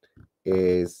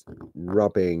is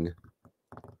rubbing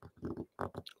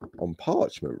on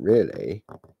parchment, really.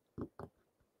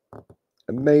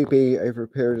 And maybe over a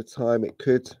period of time, it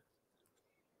could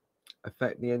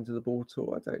affect the end of the ball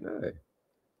tool. I don't know.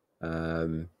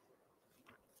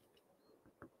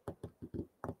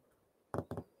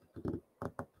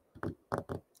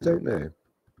 Don't know.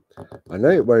 I know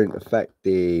it won't affect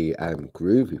the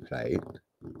Groovi plate.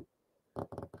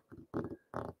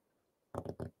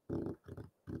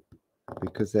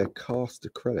 Because they're cast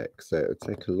acrylic, so it would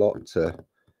take a lot to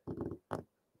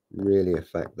really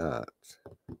affect that.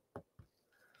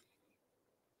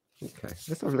 Okay,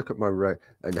 let's have a look at my row.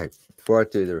 Oh no, before I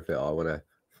do the reveal, I want to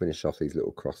finish off these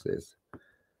little crosses.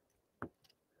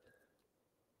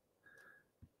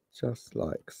 Just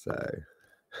like so.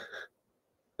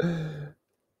 And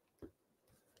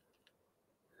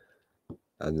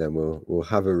then we'll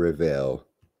have a reveal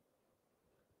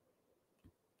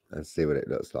and see what it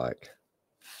looks like.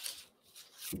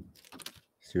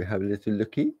 Should we have a little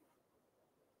looky?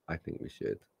 I think we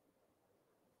should.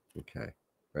 Okay,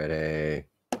 ready.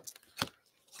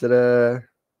 Ta-da!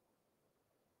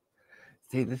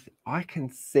 See, this I can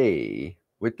see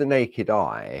with the naked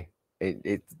eye.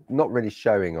 It's not really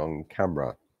showing on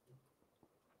camera.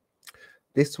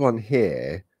 This one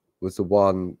here was the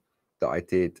one that I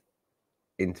did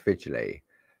individually,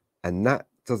 and that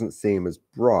doesn't seem as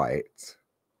bright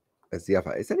as the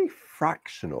other. It's only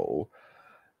fractional,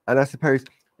 and I suppose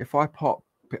if I pop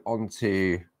it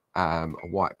onto a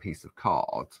white piece of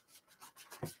card,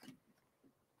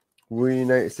 will you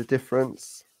notice the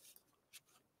difference?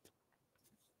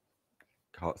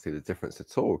 Can't see the difference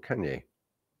at all, can you?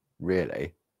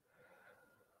 Really?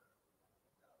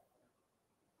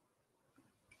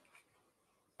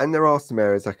 And there are some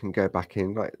areas I can go back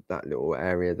in, like that little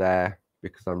area there,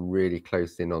 because I'm really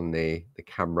close in on the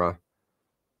camera.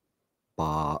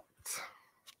 But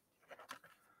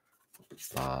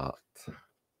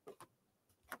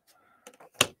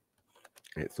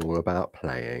it's all about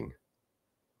playing.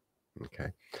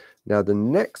 Okay. Now the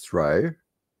next row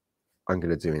I'm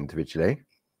going to do individually.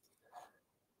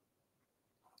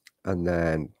 And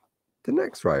then the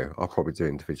next row I'll probably do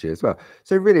individually as well.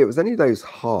 So really it was only those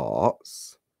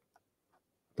hearts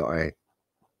that I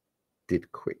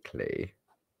did quickly.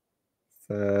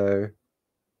 So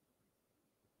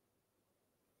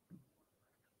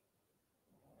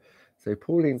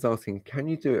Pauline's asking, can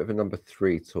you do it with a number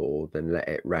 3 tool, then let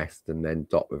it rest and then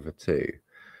dot with a 2?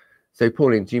 So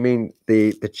Pauline, do you mean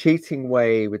the cheating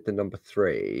way with the number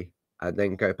 3 and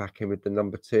then go back in with the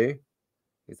number 2?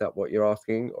 Is that what you're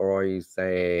asking? Or are you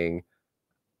saying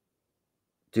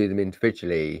do them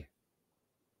individually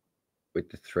with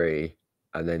the 3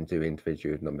 and then do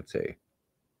individually with number 2?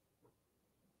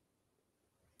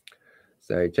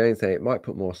 So Jane's saying it might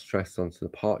put more stress onto the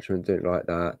parchment, do it like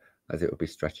that, as it will be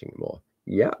stretching it more.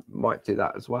 Yeah, might do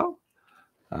that as well.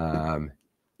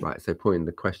 Right, so Pauline,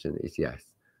 the question is yes.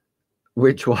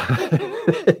 Which one?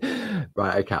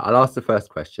 Right, okay, I'll ask the first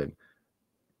question.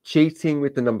 Cheating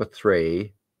with the number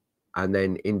 3 and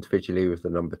then individually with the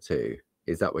number 2.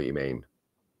 Is that what you mean?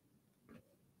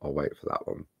 I'll wait for that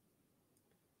one.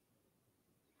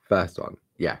 First one.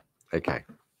 Yeah, okay.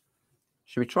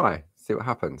 Should we try? See what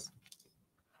happens?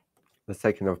 Let's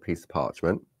take another piece of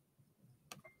parchment.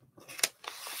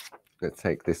 Let's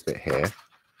take this bit here.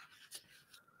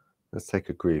 Let's take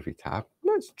a Groovi tab.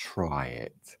 Let's try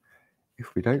it.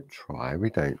 If we don't try, we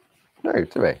don't know,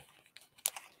 do we?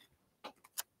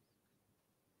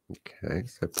 Okay,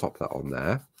 so pop that on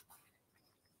there.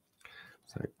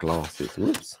 So glasses,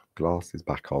 whoops, glasses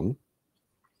back on.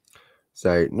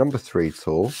 So number 3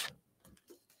 tool.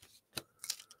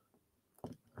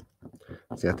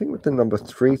 See, I think with the number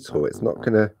 3 tool, it's not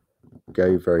going to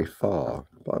go very far,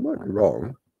 but I might be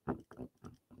wrong.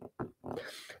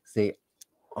 See,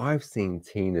 I've seen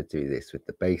Tina do this with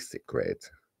the basic grid,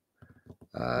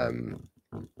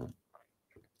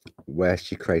 where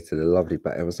she created a lovely,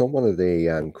 but it was on one of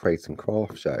the Create and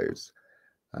Craft shows.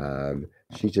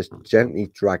 She just gently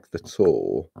dragged the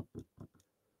tool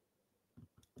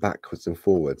backwards and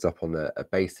forwards up on a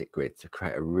basic grid to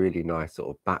create a really nice sort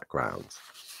of background.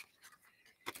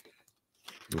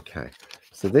 Okay,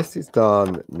 so this is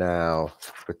done now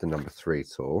with the number 3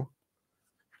 tool.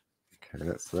 Okay,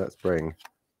 let's bring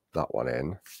that one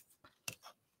in.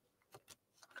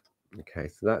 Okay,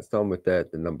 so that's done with the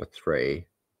number 3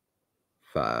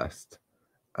 first,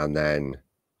 and then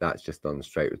that's just done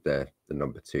straight with the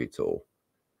number 2 tool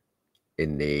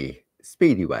in the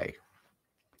speedy way.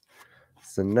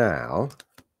 So now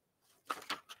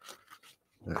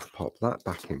let's pop that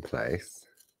back in place.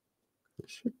 It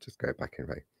should just go back in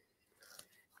place.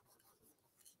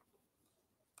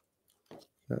 Is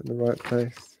that in the right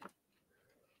place?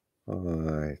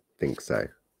 I think so.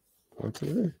 I don't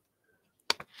know.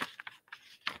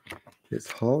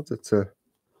 It's harder to...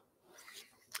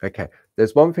 Okay,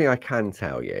 there's one thing I can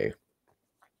tell you.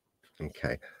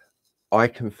 Okay, I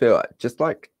can feel it, just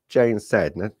like Jane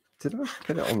said. Now, did I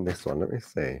get it on this one? Let me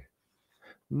see.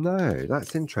 No,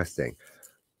 that's interesting.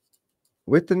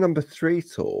 With the number 3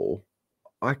 tool,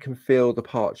 I can feel the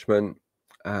parchment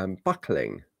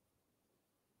buckling.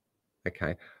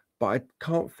 Okay, but I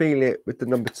can't feel it with the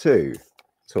number 2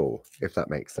 tool, if that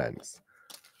makes sense.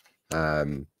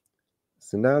 So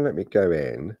now let me go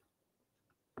in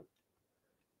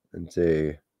and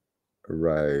do a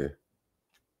row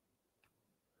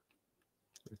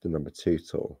with the number 2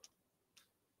 tool.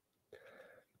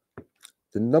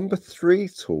 The number 3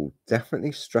 tool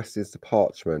definitely stresses the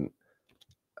parchment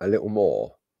a little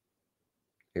more.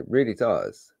 It really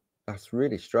does. That's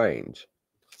really strange.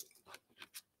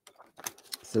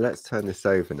 So let's turn this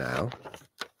over now.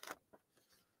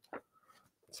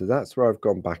 So that's where I've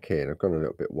gone back in. I've gone a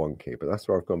little bit wonky, but that's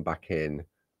where I've gone back in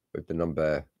with the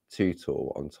number 2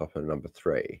 tool on top of number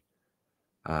 3.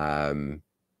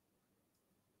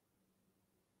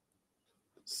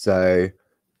 So,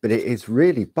 but it is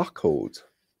really buckled.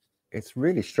 It's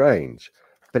really strange,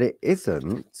 but it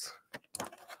isn't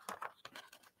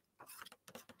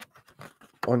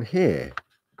on here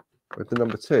with the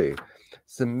number 2.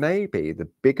 So maybe the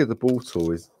bigger the ball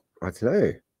tool is, I don't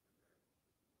know.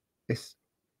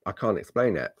 I can't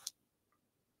explain it.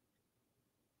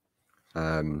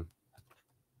 So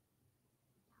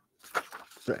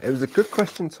it was a good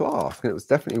question to ask, and it was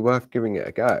definitely worth giving it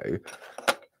a go.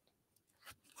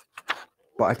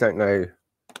 But I don't know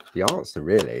the answer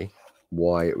really,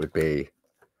 why it would be,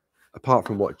 apart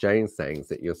from what Jane's saying, is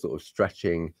that you're sort of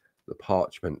stretching the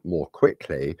parchment more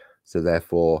quickly. So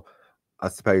therefore, I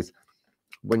suppose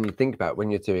when you think about when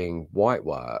you're doing white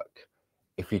work,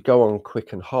 if you go on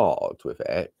quick and hard with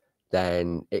it,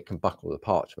 then it can buckle the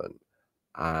parchment.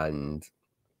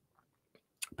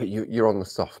 But you're on the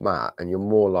soft mat and you're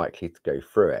more likely to go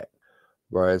through it.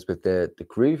 Whereas with the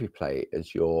Groovi plate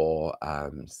as your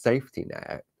safety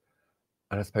net,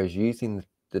 and I suppose using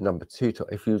the number 2 tool,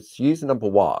 if you use the number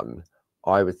 1,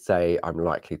 I would say I'm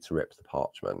likely to rip the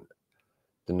parchment.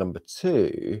 The number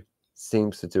 2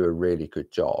 seems to do a really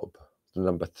good job. The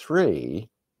number 3,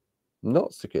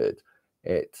 not so good.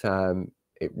 It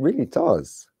really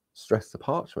does stress the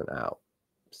parchment out.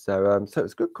 So so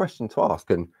it's a good question to ask,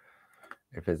 and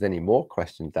if there's any more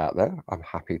questions out there, I'm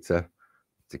happy to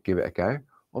give it a go,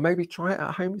 or maybe try it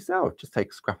at home yourself. Just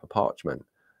take a scrap of parchment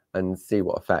and see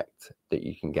what effect that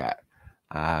you can get.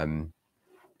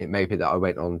 It may be that I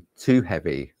went on too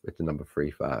heavy with the number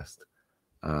 3 first.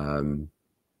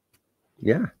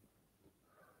 Yeah,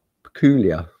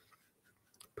 peculiar.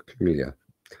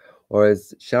 Or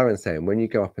as Sharon's saying, when you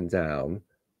go up and down,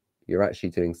 you're actually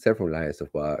doing several layers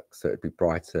of work, so it'd be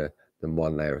brighter than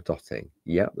one layer of dotting.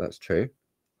 Yep, that's true.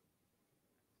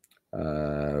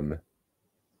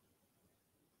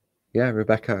 Yeah,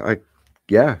 Rebecca,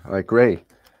 I agree.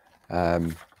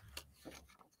 But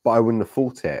I wouldn't have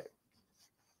thought it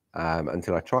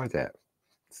until I tried it.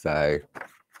 So,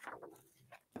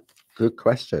 good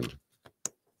question.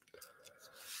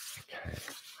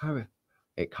 Okay,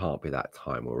 it can't be that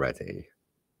time already.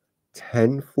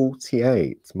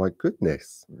 10:48. My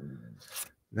goodness.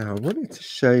 Now I wanted to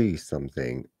show you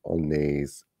something on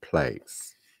these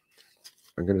plates.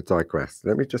 I'm going to digress.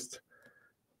 Let me just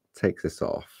take this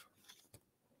off.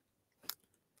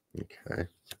 Okay, I'm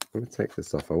going to take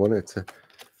this off. I wanted to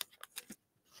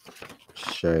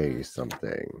show you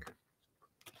something.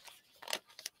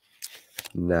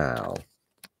 Now,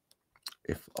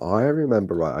 if I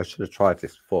remember right, I should have tried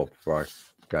this before I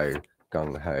go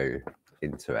gung-ho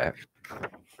into it.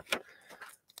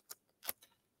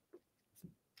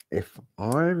 If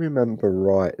I remember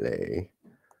rightly,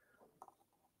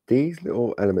 these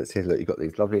little elements here, look, you've got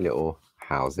these lovely little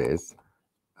houses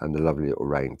and the lovely little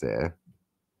reindeer.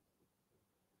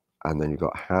 And then you've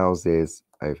got houses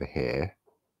over here.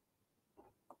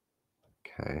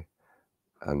 Okay.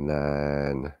 And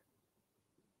then,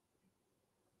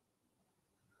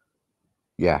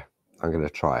 yeah, I'm going to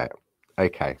try it.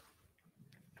 Okay.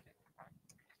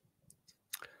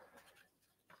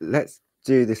 Let's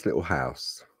do this little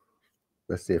house.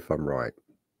 Let's see if I'm right.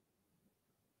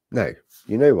 No,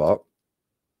 you know what?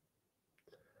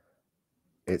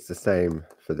 It's the same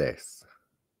for this.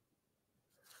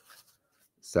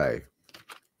 So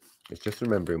it's just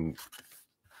remembering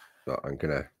that I'm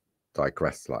going to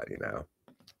digress slightly now.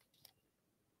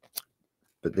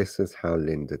 But this is how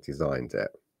Linda designed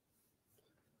it.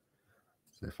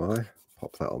 So if I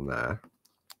pop that on there,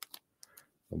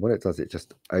 and what it does, it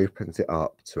just opens it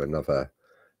up to another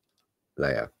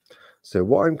layer. So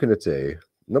what I'm going to do,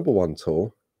 number one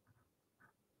tool,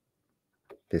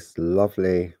 this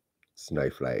lovely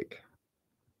snowflake.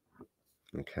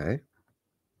 Okay.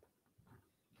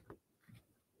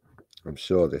 I'm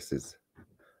sure this is,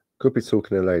 could be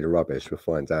talking a load of rubbish. We'll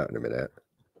find out in a minute.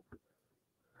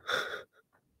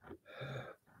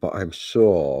 But I'm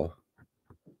sure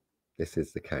this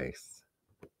is the case.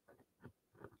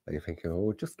 And you're thinking,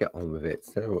 oh, just get on with it.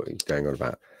 So what are you going on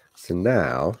about? So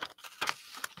now,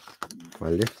 if I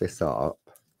lift this up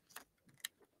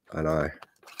and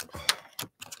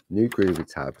new Groovi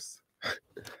tabs.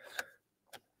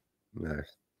 No,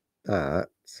 that,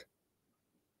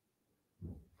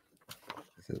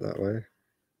 is it that way?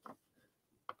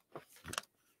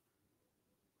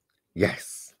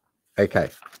 Yes. Okay.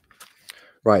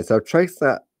 Right, so I've traced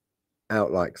that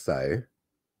out like so.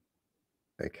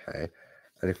 Okay.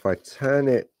 And if I turn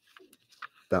it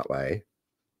that way,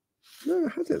 no,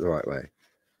 it has it the right way.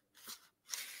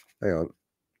 Hang on.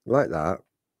 Like that.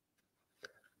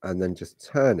 And then just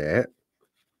turn it.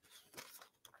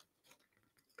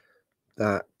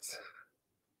 That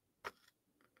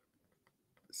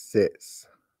sits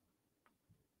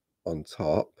on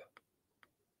top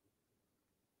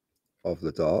of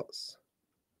the dots.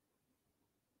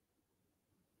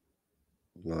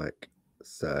 Like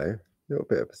so. A little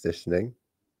bit of positioning.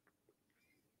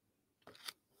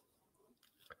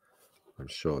 I'm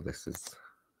sure this is.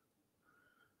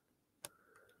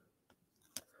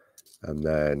 And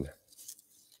then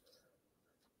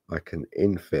I can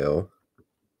infill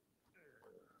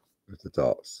with the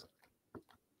dots.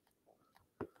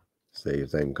 So you've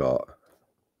then got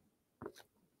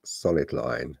solid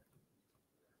line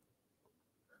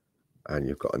and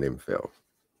you've got an infill.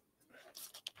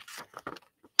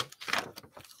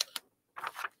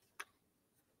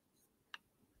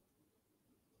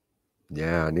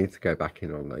 Yeah, I need to go back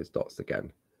in on those dots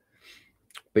again.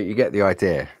 But you get the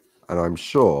idea. And I'm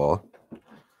sure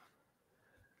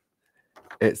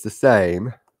it's the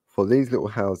same for these little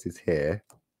houses here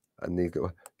and these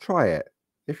little. Try it.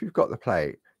 If you've got the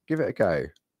plate, give it a go.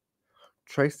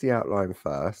 Trace the outline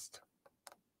first.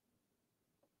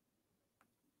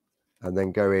 And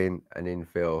then go in and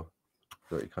infill.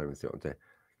 So you can't even see what I'm doing.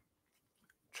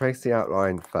 Trace the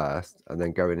outline first and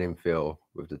then go and infill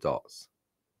with the dots.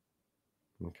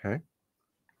 Okay.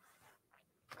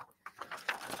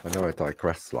 I know I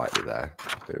digressed slightly there,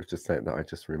 but it was just something that I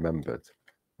just remembered.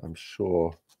 I'm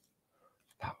sure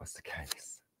that was the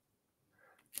case.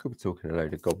 Could be talking a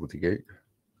load of gobbledygook,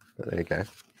 but there you go.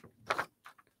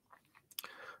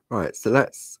 Right, so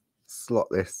let's slot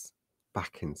this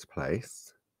back into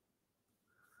place,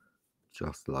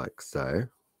 just like so.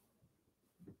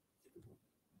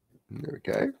 There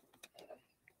we go.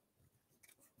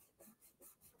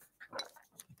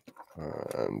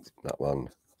 And that one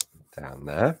down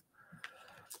there.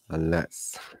 And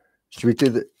should we do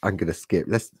the, I'm going to skip.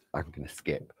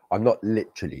 I'm not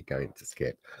literally going to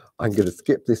skip. I'm going to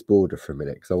skip this border for a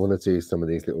minute because I want to do some of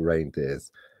these little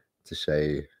reindeers to show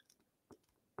you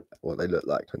what they look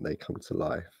like when they come to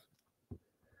life.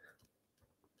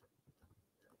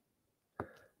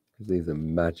 These are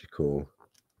magical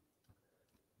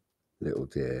little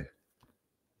deer.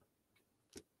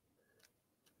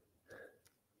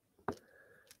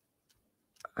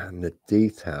 And the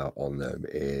detail on them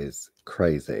is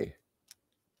crazy.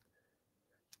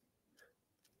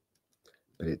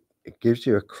 but it gives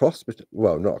you a cross,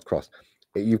 well, not a cross.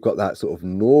 You've got that sort of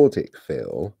Nordic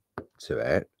feel to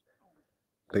it,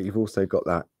 but you've also got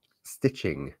that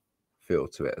stitching feel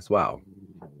to it as well.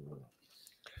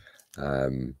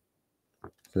 So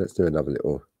let's do another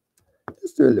little.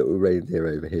 Let's do a little reindeer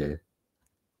over here.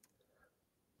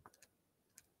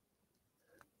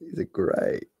 These are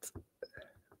great.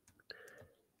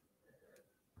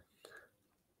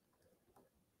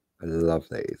 I love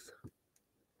these.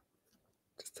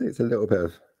 Just takes a little bit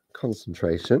of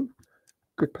concentration.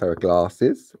 Good pair of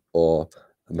glasses or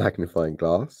a magnifying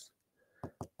glass.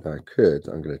 Now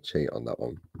I'm going to cheat on that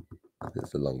one.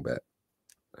 It's a long bit.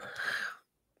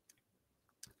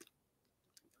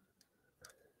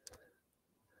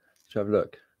 Shall we have a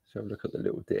look? Shall we have a look at the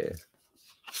little deer?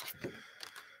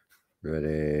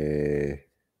 Ready?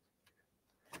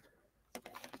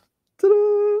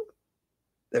 Ta-da!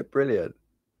 They're brilliant.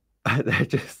 They're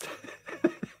just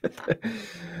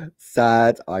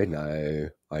sad. I know.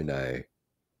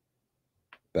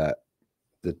 But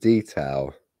the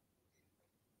detail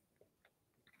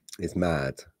is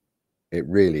mad. It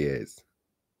really is.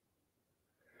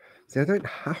 See, I don't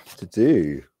have to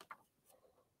do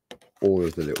all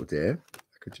of the little deer.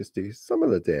 I could just do some of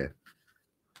the deer.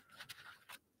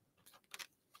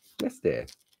 Yes, dear.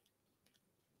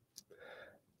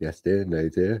 Yes, dear. No,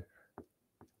 dear.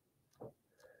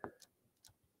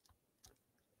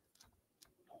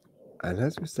 And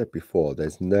as we said before, there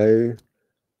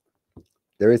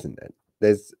isn't.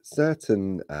 There's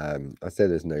certain, I say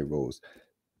there's no rules.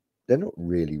 They're not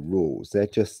really rules. They're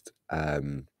just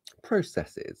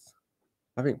processes.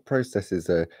 I think processes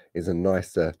is a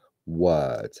nicer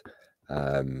word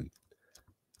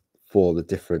for the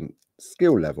different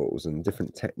skill levels and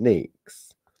different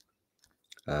techniques.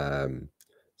 So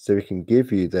we can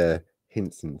give you the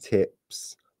hints and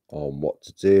tips on what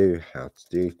to do, how to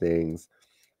do things.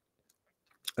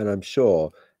 And I'm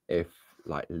sure if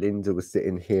like Linda was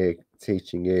sitting here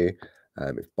teaching you,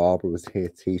 if Barbara was here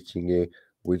teaching you,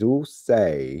 we'd all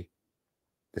say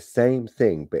the same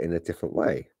thing, but in a different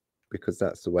way, because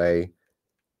that's the way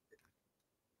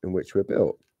in which we're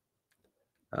built.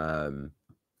 No,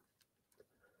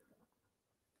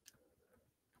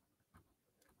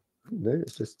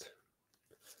 it's just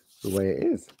the way it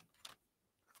is.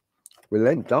 We'll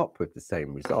end up with the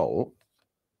same result.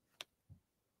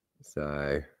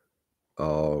 So,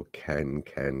 oh, Ken.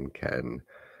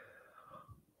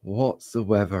 What's the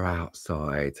weather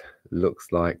outside?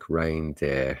 Looks like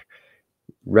reindeer.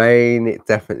 Rain, it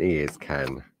definitely is,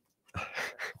 Ken.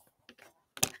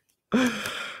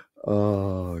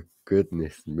 Oh,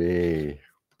 goodness me.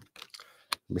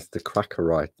 Mr.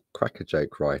 Cracker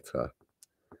joke writer.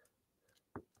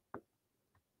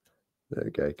 There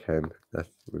we go, Ken.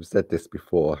 We've said this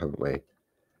before, haven't we?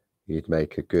 You'd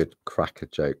make a good cracker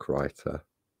joke writer.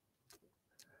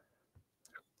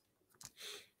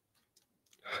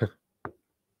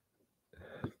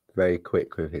 Very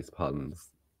quick with his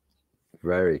puns.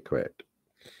 Very quick.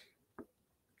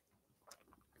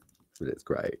 But it's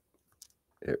great.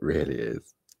 It really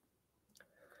is.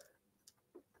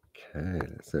 Okay,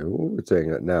 so what we're doing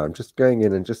right now, I'm just going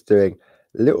in and just doing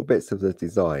little bits of the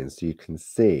design so you can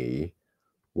see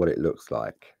what it looks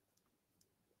like.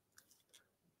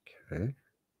 Okay.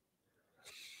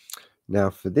 Now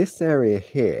for this area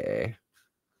here,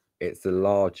 it's a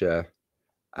larger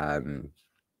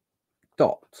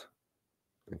dot.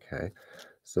 Okay,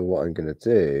 so what I'm going to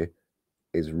do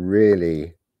is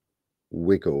really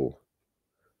wiggle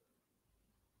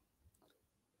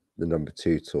the number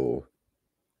 2 tool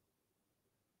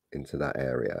into that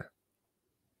area.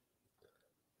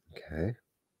 Okay,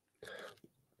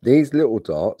 these little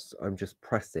dots I'm just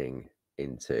pressing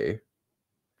into,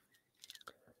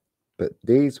 but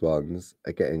these ones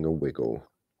are getting a wiggle.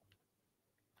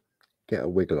 Get a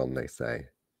wiggle on, they say.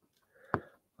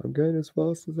 I'm going as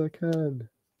fast as I can.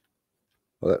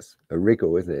 Well, that's a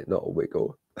wriggle, isn't it? Not a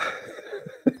wiggle.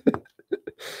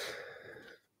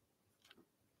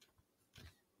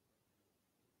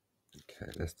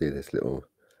 Okay, let's do this little.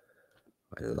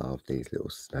 I love these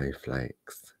little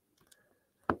snowflakes.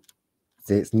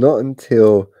 See, it's not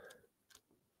until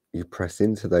you press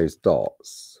into those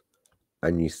dots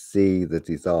and you see the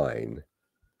design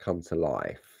come to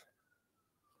life.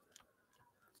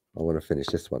 I want to finish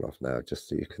this one off now just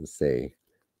so you can see.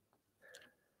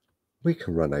 We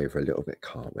can run over a little bit,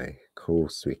 can't we? Of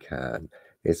course we can.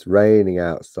 It's raining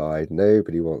outside.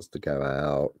 Nobody wants to go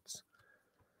out.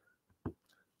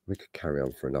 We could carry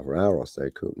on for another hour or so,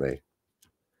 couldn't we?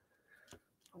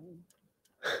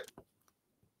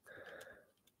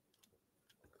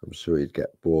 I'm sure you'd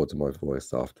get bored of my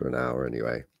voice after an hour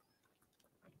anyway.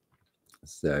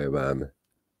 So,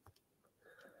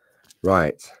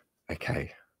 right,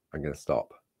 okay, I'm going to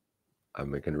stop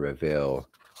and we're going to reveal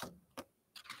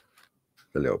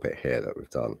the little bit here that we've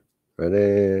done.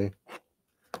 Ready?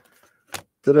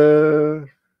 Ta-da!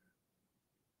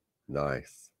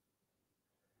 Nice.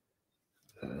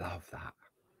 Love that.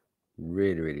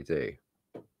 Really, really do.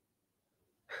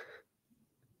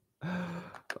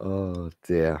 Oh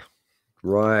dear.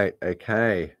 Right,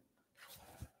 okay.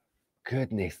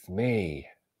 Goodness me,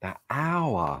 that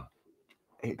hour.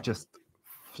 It just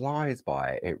flies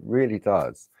by. It really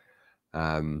does.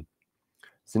 So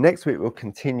next week we'll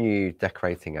continue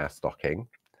decorating our stocking.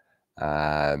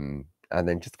 And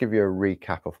then just give you a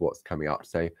recap of what's coming up.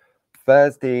 So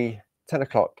Thursday, 10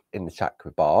 o'clock in the chat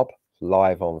with Barb,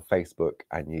 live on Facebook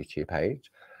and YouTube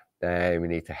page. Then we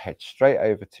need to head straight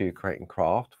over to Create and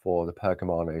Craft for the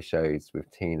Pergamano shows with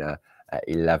Tina at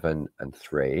 11 and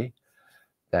 3.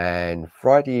 Then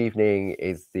Friday evening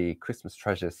is the Christmas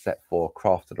Treasures set for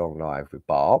Crafted On Live with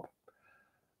Barb.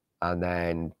 And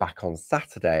then back on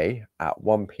Saturday at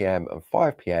 1 p.m. and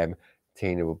 5 p.m,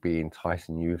 Tina will be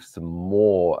enticing you with some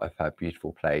more of her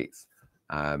beautiful plates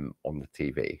on the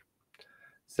TV.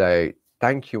 So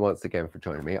thank you once again for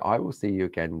joining me. I will see you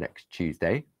again next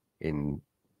Tuesday in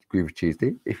Groovi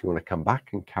Tuesday if you want to come back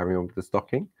and carry on with the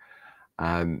stocking.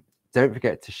 Don't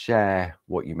forget to share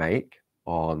what you make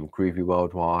on Groovi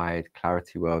Worldwide,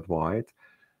 Clarity Worldwide.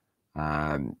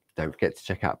 Don't forget to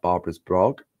check out Barbara's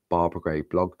blog,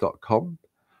 barbaragrayblog.com,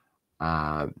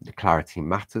 the Clarity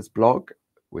Matters blog,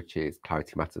 which is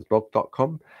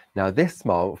claritymattersblog.com. Now this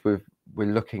month we're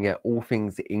looking at all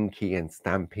things inky and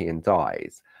stampy and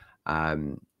dyes.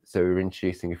 So we're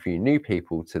introducing a few new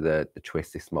people to the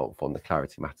twist this month on the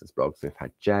Clarity Matters blog. So we've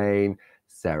had Jane,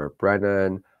 Sarah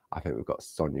Brennan, I think we've got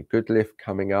Sonia Goodliff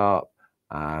coming up.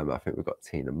 I think we've got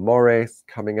Tina Morris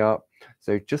coming up.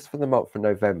 So just for the month of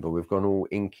November, we've gone all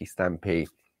inky, stampy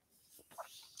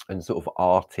and sort of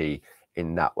arty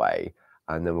in that way.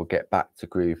 And then we'll get back to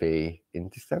Groovi in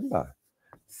December.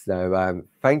 So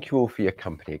thank you all for your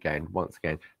company again. Once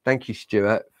again, thank you,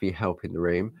 Stuart, for your help in the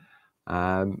room.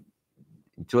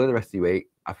 Enjoy the rest of your week.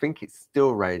 I think it's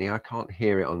still raining. I can't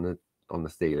hear it on the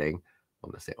ceiling,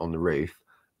 on the roof.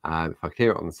 If I could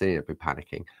hear it on the ceiling, I'd be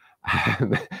panicking.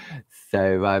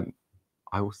 So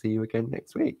I will see you again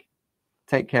next week.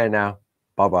 Take care now.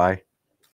 Bye-bye.